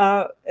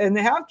 And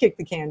they have kicked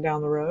the can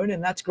down the road,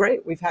 and that's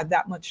great. We've had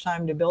that much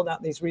time to build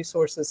out these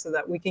resources so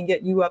that we can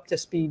get you up to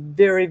speed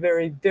very,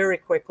 very, very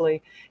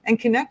quickly and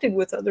connected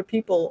with other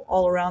people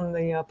all around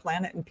the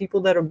planet and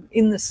people that are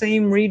in the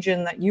same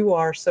region that you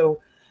are.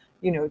 So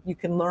you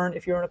can learn.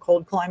 If you're in a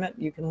cold climate,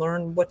 you can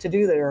learn what to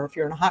do there. If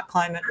you're in a hot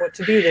climate, what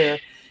to do there.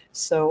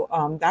 So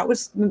that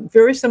was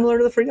very similar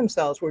to the Freedom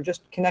Cells. We're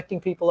just connecting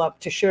people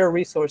up to share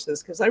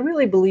resources, because I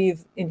really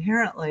believe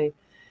inherently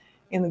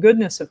in the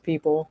goodness of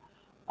people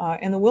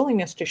and the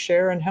willingness to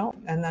share and help.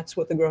 And that's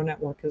what the Grow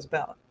Network is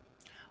about.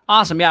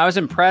 Awesome. Yeah, I was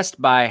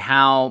impressed by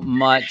how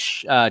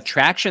much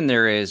traction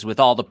there is with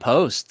all the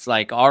posts.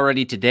 Like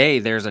already today,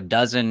 there's a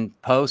dozen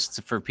posts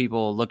for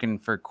people looking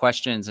for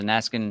questions and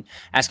asking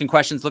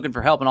questions, looking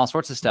for help and all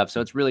sorts of stuff. So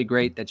it's really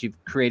great that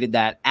you've created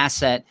that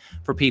asset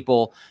for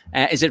people.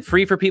 Is it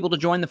free for people to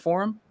join the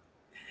forum?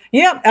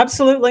 Yeah,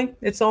 absolutely.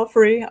 It's all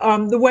free.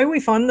 The way we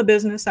fund the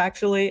business,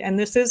 actually, and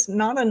this is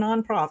not a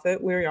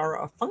nonprofit. We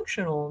are a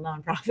functional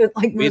nonprofit.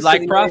 We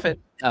like profit.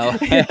 Oh,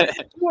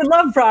 we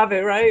love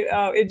profit, right?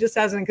 It just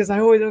hasn't, because I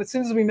always, as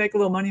soon as we make a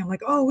little money, I'm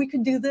like, oh, we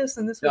could do this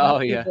and this would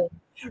help people,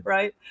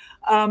 right?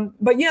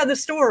 But yeah, the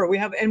store we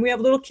have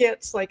little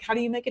kits like, how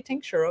do you make a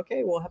tincture?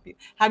 Okay, we'll help you.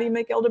 How do you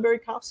make elderberry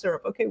cough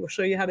syrup? Okay, we'll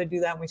show you how to do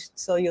that. And we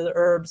sell you the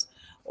herbs,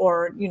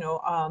 or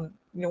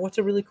what's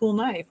a really cool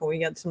knife? Well, we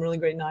got some really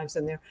great knives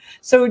in there.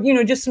 So,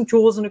 just some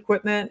tools and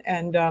equipment.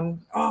 And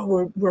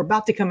we're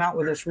about to come out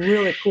with this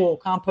really cool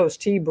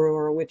compost tea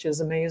brewer, which is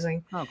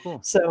amazing. Oh, cool.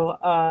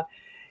 So,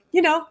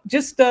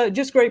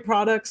 just great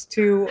products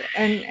too.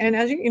 And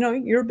as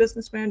you're a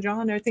businessman,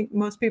 John. I think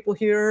most people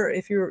here,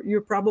 if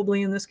you're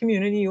probably in this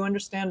community, you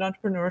understand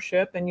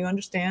entrepreneurship and you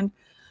understand,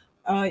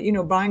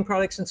 buying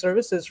products and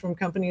services from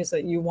companies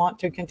that you want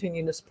to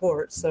continue to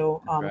support.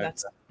 So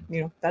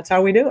that's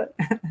how we do it.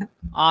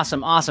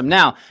 Awesome.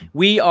 Now,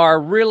 we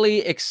are really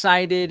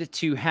excited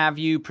to have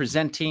you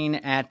presenting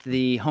at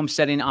the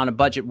Homesteading on a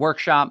Budget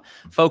workshop.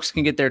 Folks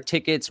can get their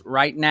tickets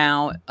right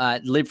now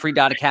at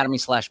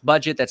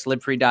livefree.academy/budget. That's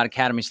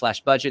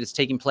livefree.academy/budget. It's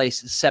taking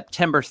place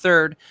September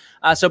 3rd.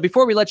 So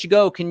before we let you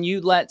go, can you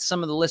let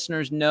some of the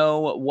listeners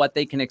know what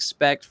they can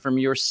expect from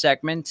your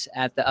segment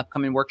at the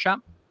upcoming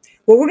workshop?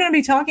 Well, we're going to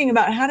be talking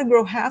about how to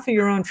grow half of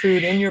your own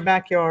food in your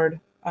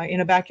backyard, in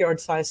a backyard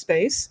size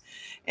space,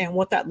 and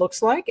what that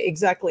looks like,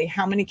 exactly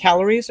how many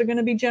calories are going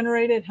to be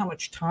generated, how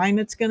much time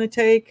it's going to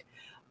take,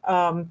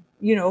 what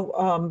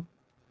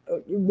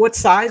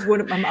size,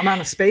 what amount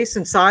of space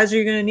and size are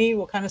you going to need,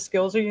 what kind of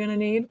skills are you going to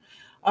need.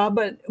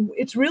 But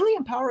it's really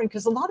empowering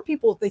because a lot of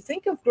people, they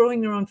think of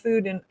growing their own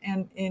food and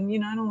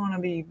I don't want to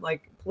be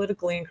like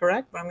politically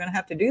incorrect, but I'm going to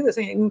have to do this.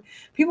 And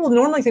people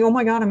normally think, oh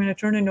my God, I'm going to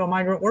turn into a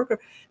migrant worker.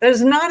 That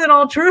is not at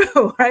all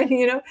true, right?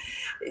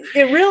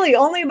 It really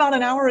only about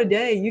an hour a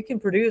day, you can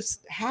produce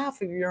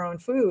half of your own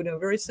food in a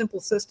very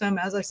simple system.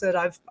 As I said,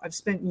 I've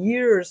spent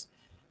years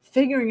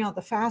figuring out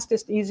the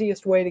fastest,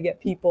 easiest way to get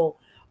people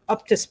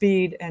up to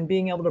speed and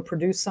being able to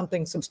produce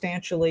something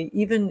substantially,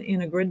 even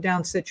in a grid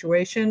down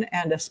situation,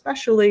 and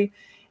especially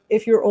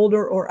if you're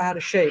older or out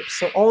of shape.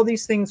 So all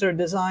these things are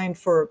designed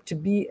to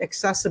be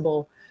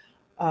accessible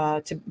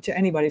to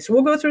anybody. So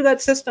we'll go through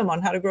that system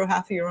on how to grow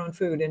half of your own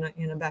food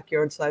in a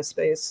backyard size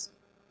space.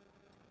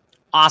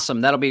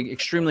 Awesome. That'll be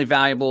extremely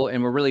valuable,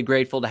 and we're really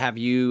grateful to have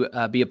you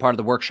be a part of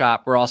the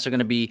workshop. We're also going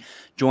to be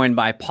joined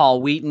by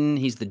Paul Wheaton.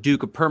 He's the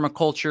Duke of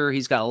Permaculture.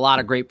 He's got a lot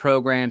of great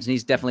programs, and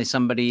he's definitely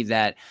somebody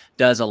that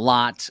does a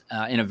lot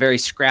in a very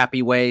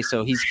scrappy way.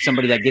 So he's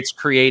somebody that gets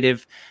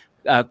creative.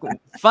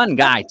 Fun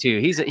guy, too.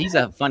 He's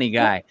a funny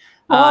guy.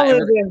 Paul is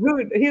a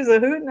hoot. He's a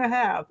hoot and a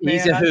half. Man.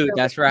 He's a hoot.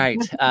 That's right.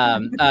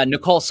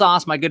 Nicole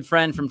Sauce, my good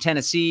friend from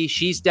Tennessee,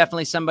 she's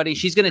definitely somebody.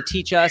 She's going to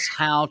teach us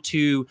how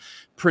to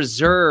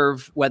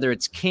preserve, whether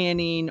it's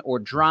canning or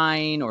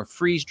drying or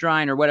freeze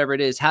drying or whatever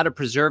it is, how to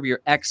preserve your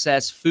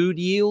excess food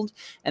yield,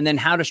 and then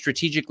how to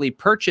strategically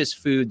purchase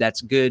food that's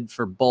good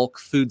for bulk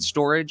food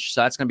storage. So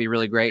that's going to be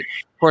really great.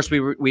 Of course,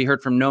 we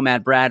heard from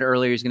Nomad Brad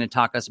earlier. He's going to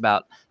talk us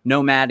about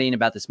nomading,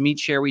 about this meat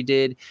share we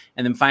did.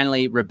 And then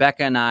finally,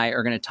 Rebecca and I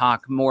are going to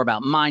talk more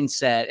about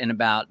mindset and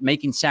about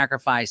making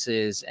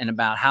sacrifices and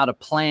about how to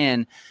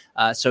plan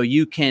so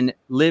you can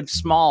live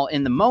small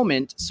in the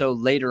moment. So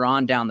later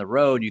on down the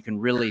road, you can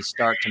really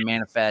start to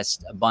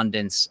manifest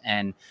abundance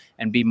and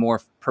be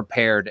more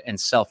prepared and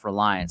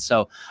self-reliant.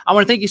 So I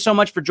want to thank you so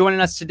much for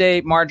joining us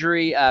today,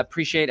 Marjorie.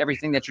 Appreciate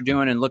everything that you're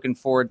doing and looking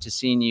forward to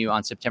seeing you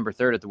on September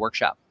 3rd at the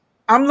workshop.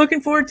 I'm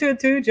looking forward to it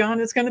too, John.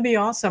 It's going to be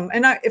awesome.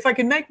 And if I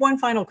can make one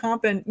final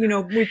comment,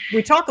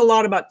 we talk a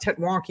lot about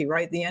Tetwonki,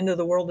 right? The end of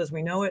the world as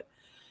we know it.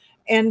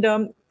 And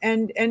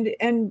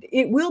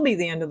it will be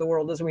the end of the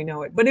world as we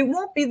know it, but it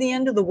won't be the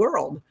end of the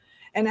world.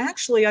 And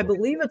actually, I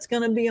believe it's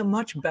going to be a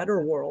much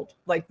better world.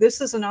 Like, this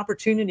is an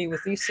opportunity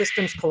with these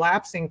systems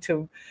collapsing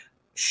to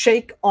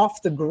shake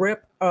off the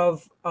grip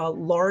of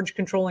large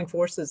controlling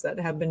forces that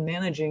have been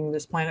managing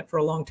this planet for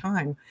a long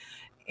time.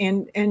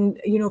 And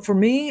for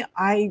me,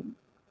 I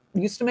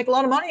used to make a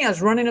lot of money. I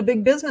was running a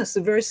big business,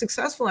 very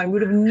successful. I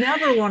would have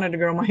never wanted to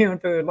grow my own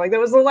food. Like,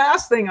 that was the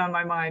last thing on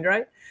my mind,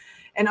 right?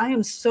 And I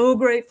am so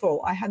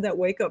grateful. I had that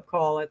wake-up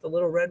call at the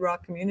Little Red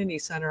Rock Community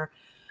Center.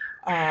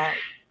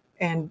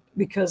 And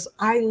because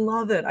I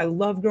love it. I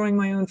love growing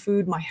my own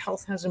food. My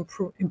health has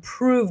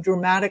improved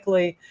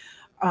dramatically.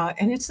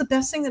 And it's the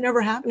best thing that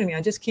ever happened to me.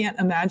 I just can't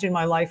imagine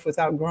my life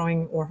without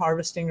growing or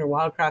harvesting or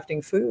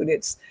wildcrafting food.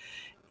 It's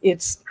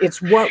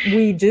what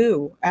we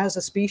do as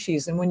a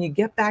species. And when you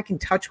get back in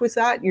touch with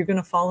that, you're going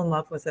to fall in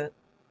love with it.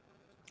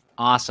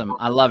 Awesome.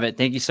 I love it.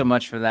 Thank you so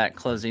much for that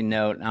closing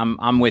note.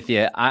 I'm with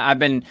you. I've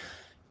been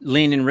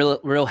leaning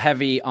real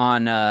heavy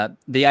on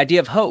the idea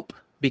of hope,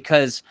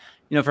 because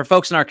for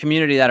folks in our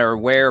community that are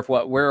aware of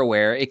what we're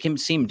aware, it can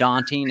seem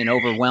daunting and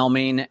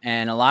overwhelming.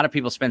 And a lot of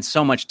people spend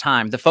so much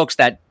time. The folks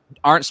that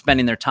aren't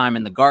spending their time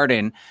in the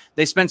garden,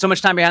 they spend so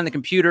much time behind the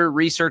computer,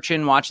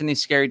 researching, watching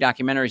these scary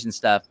documentaries and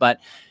stuff. But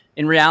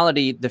in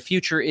reality, the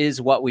future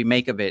is what we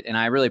make of it. And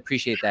I really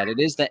appreciate that. It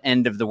is the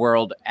end of the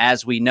world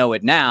as we know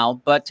it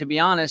now. But to be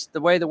honest,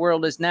 the way the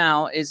world is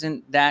now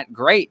isn't that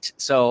great.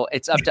 So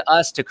it's up to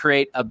us to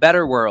create a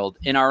better world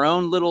in our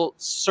own little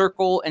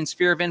circle and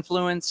sphere of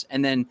influence,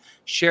 and then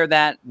share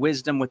that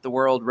wisdom with the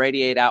world,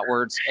 radiate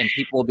outwards, and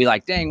people will be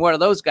like, dang, what are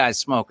those guys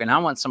smoking? I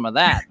want some of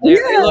that. They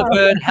look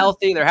good,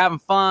 healthy, they're having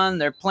fun,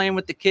 they're playing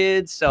with the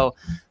kids. So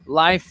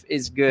life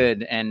is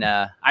good. And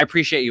I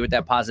appreciate you with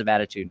that positive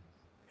attitude.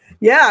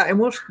 Yeah, and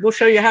we'll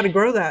show you how to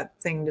grow that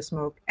thing to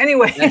smoke.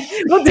 Anyway,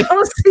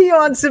 we'll see you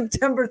on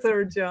September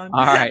 3rd, John.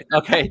 All right.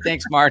 Okay.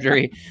 Thanks,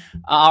 Marjorie.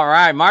 All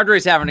right.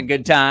 Marjorie's having a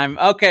good time.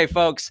 Okay,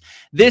 folks.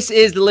 This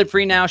is the Live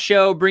Free Now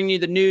show, bringing you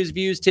the news,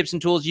 views, tips,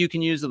 and tools you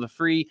can use to live a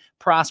free,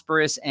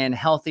 prosperous, and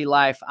healthy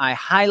life. I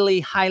highly,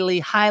 highly,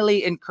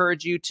 highly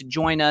encourage you to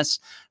join us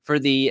for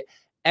the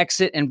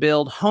Exit and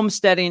Build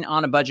Homesteading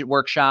on a Budget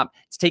workshop.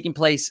 It's taking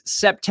place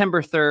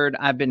September 3rd.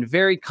 I've been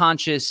very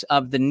conscious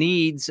of the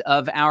needs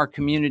of our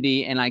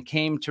community, and I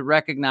came to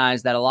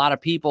recognize that a lot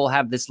of people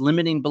have this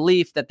limiting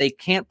belief that they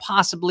can't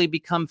possibly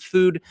become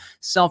food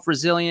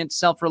self-resilient,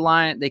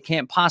 self-reliant. They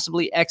can't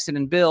possibly exit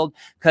and build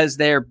because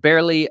they're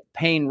barely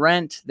paying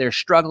rent. They're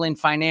struggling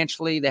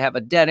financially. They have a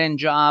dead-end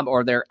job,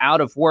 or they're out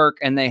of work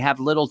and they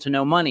have little to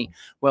no money.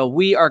 Well,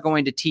 we are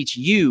going to teach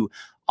you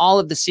all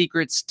of the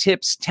secrets,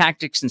 tips,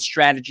 tactics, and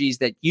strategies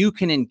that you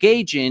can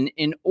engage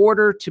in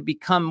order to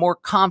become more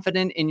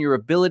confident in your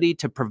ability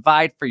to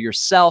provide for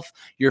yourself,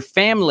 your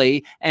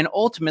family, and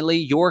ultimately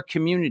your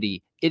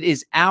community. It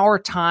is our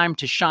time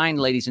to shine,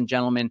 ladies and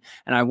gentlemen.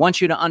 And I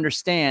want you to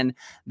understand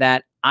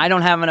that I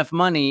don't have enough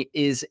money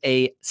is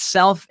a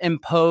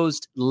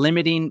self-imposed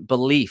limiting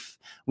belief.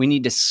 We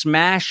need to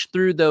smash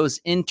through those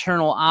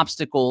internal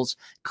obstacles,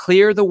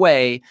 clear the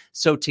way,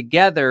 so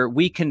together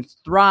we can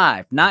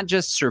thrive, not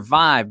just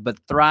survive, but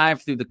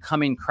thrive through the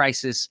coming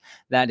crisis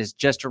that is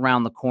just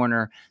around the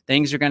corner.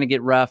 Things are going to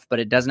get rough, but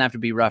it doesn't have to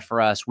be rough for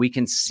us. We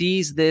can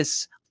seize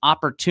this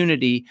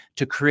opportunity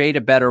to create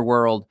a better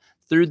world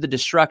through the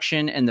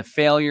destruction and the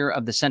failure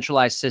of the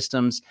centralized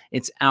systems.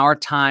 It's our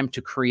time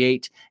to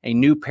create a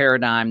new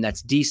paradigm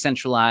that's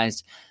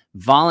decentralized,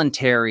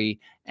 voluntary,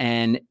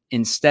 and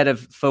instead of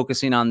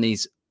focusing on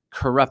these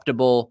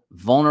corruptible,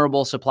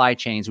 vulnerable supply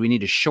chains, we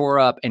need to shore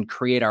up and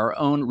create our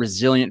own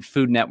resilient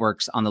food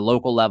networks on the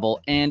local level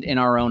and in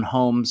our own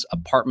homes,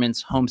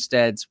 apartments,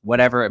 homesteads,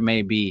 whatever it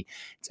may be.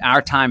 It's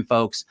our time,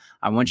 folks.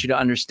 I want you to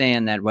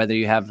understand that whether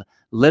you have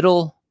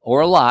little or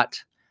a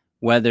lot,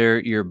 whether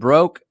you're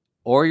broke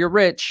or you're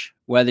rich,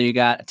 whether you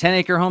got a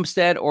 10-acre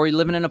homestead or you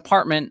live in an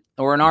apartment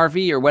or an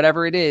RV or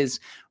whatever it is,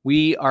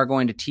 we are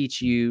going to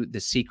teach you the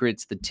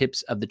secrets, the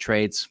tips of the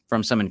trades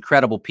from some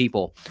incredible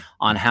people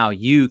on how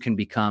you can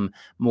become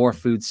more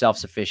food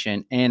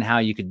self-sufficient and how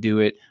you could do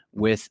it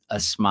with a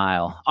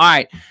smile. All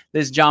right,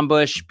 this is John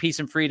Bush. Peace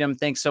and freedom.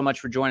 Thanks so much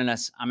for joining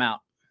us. I'm out.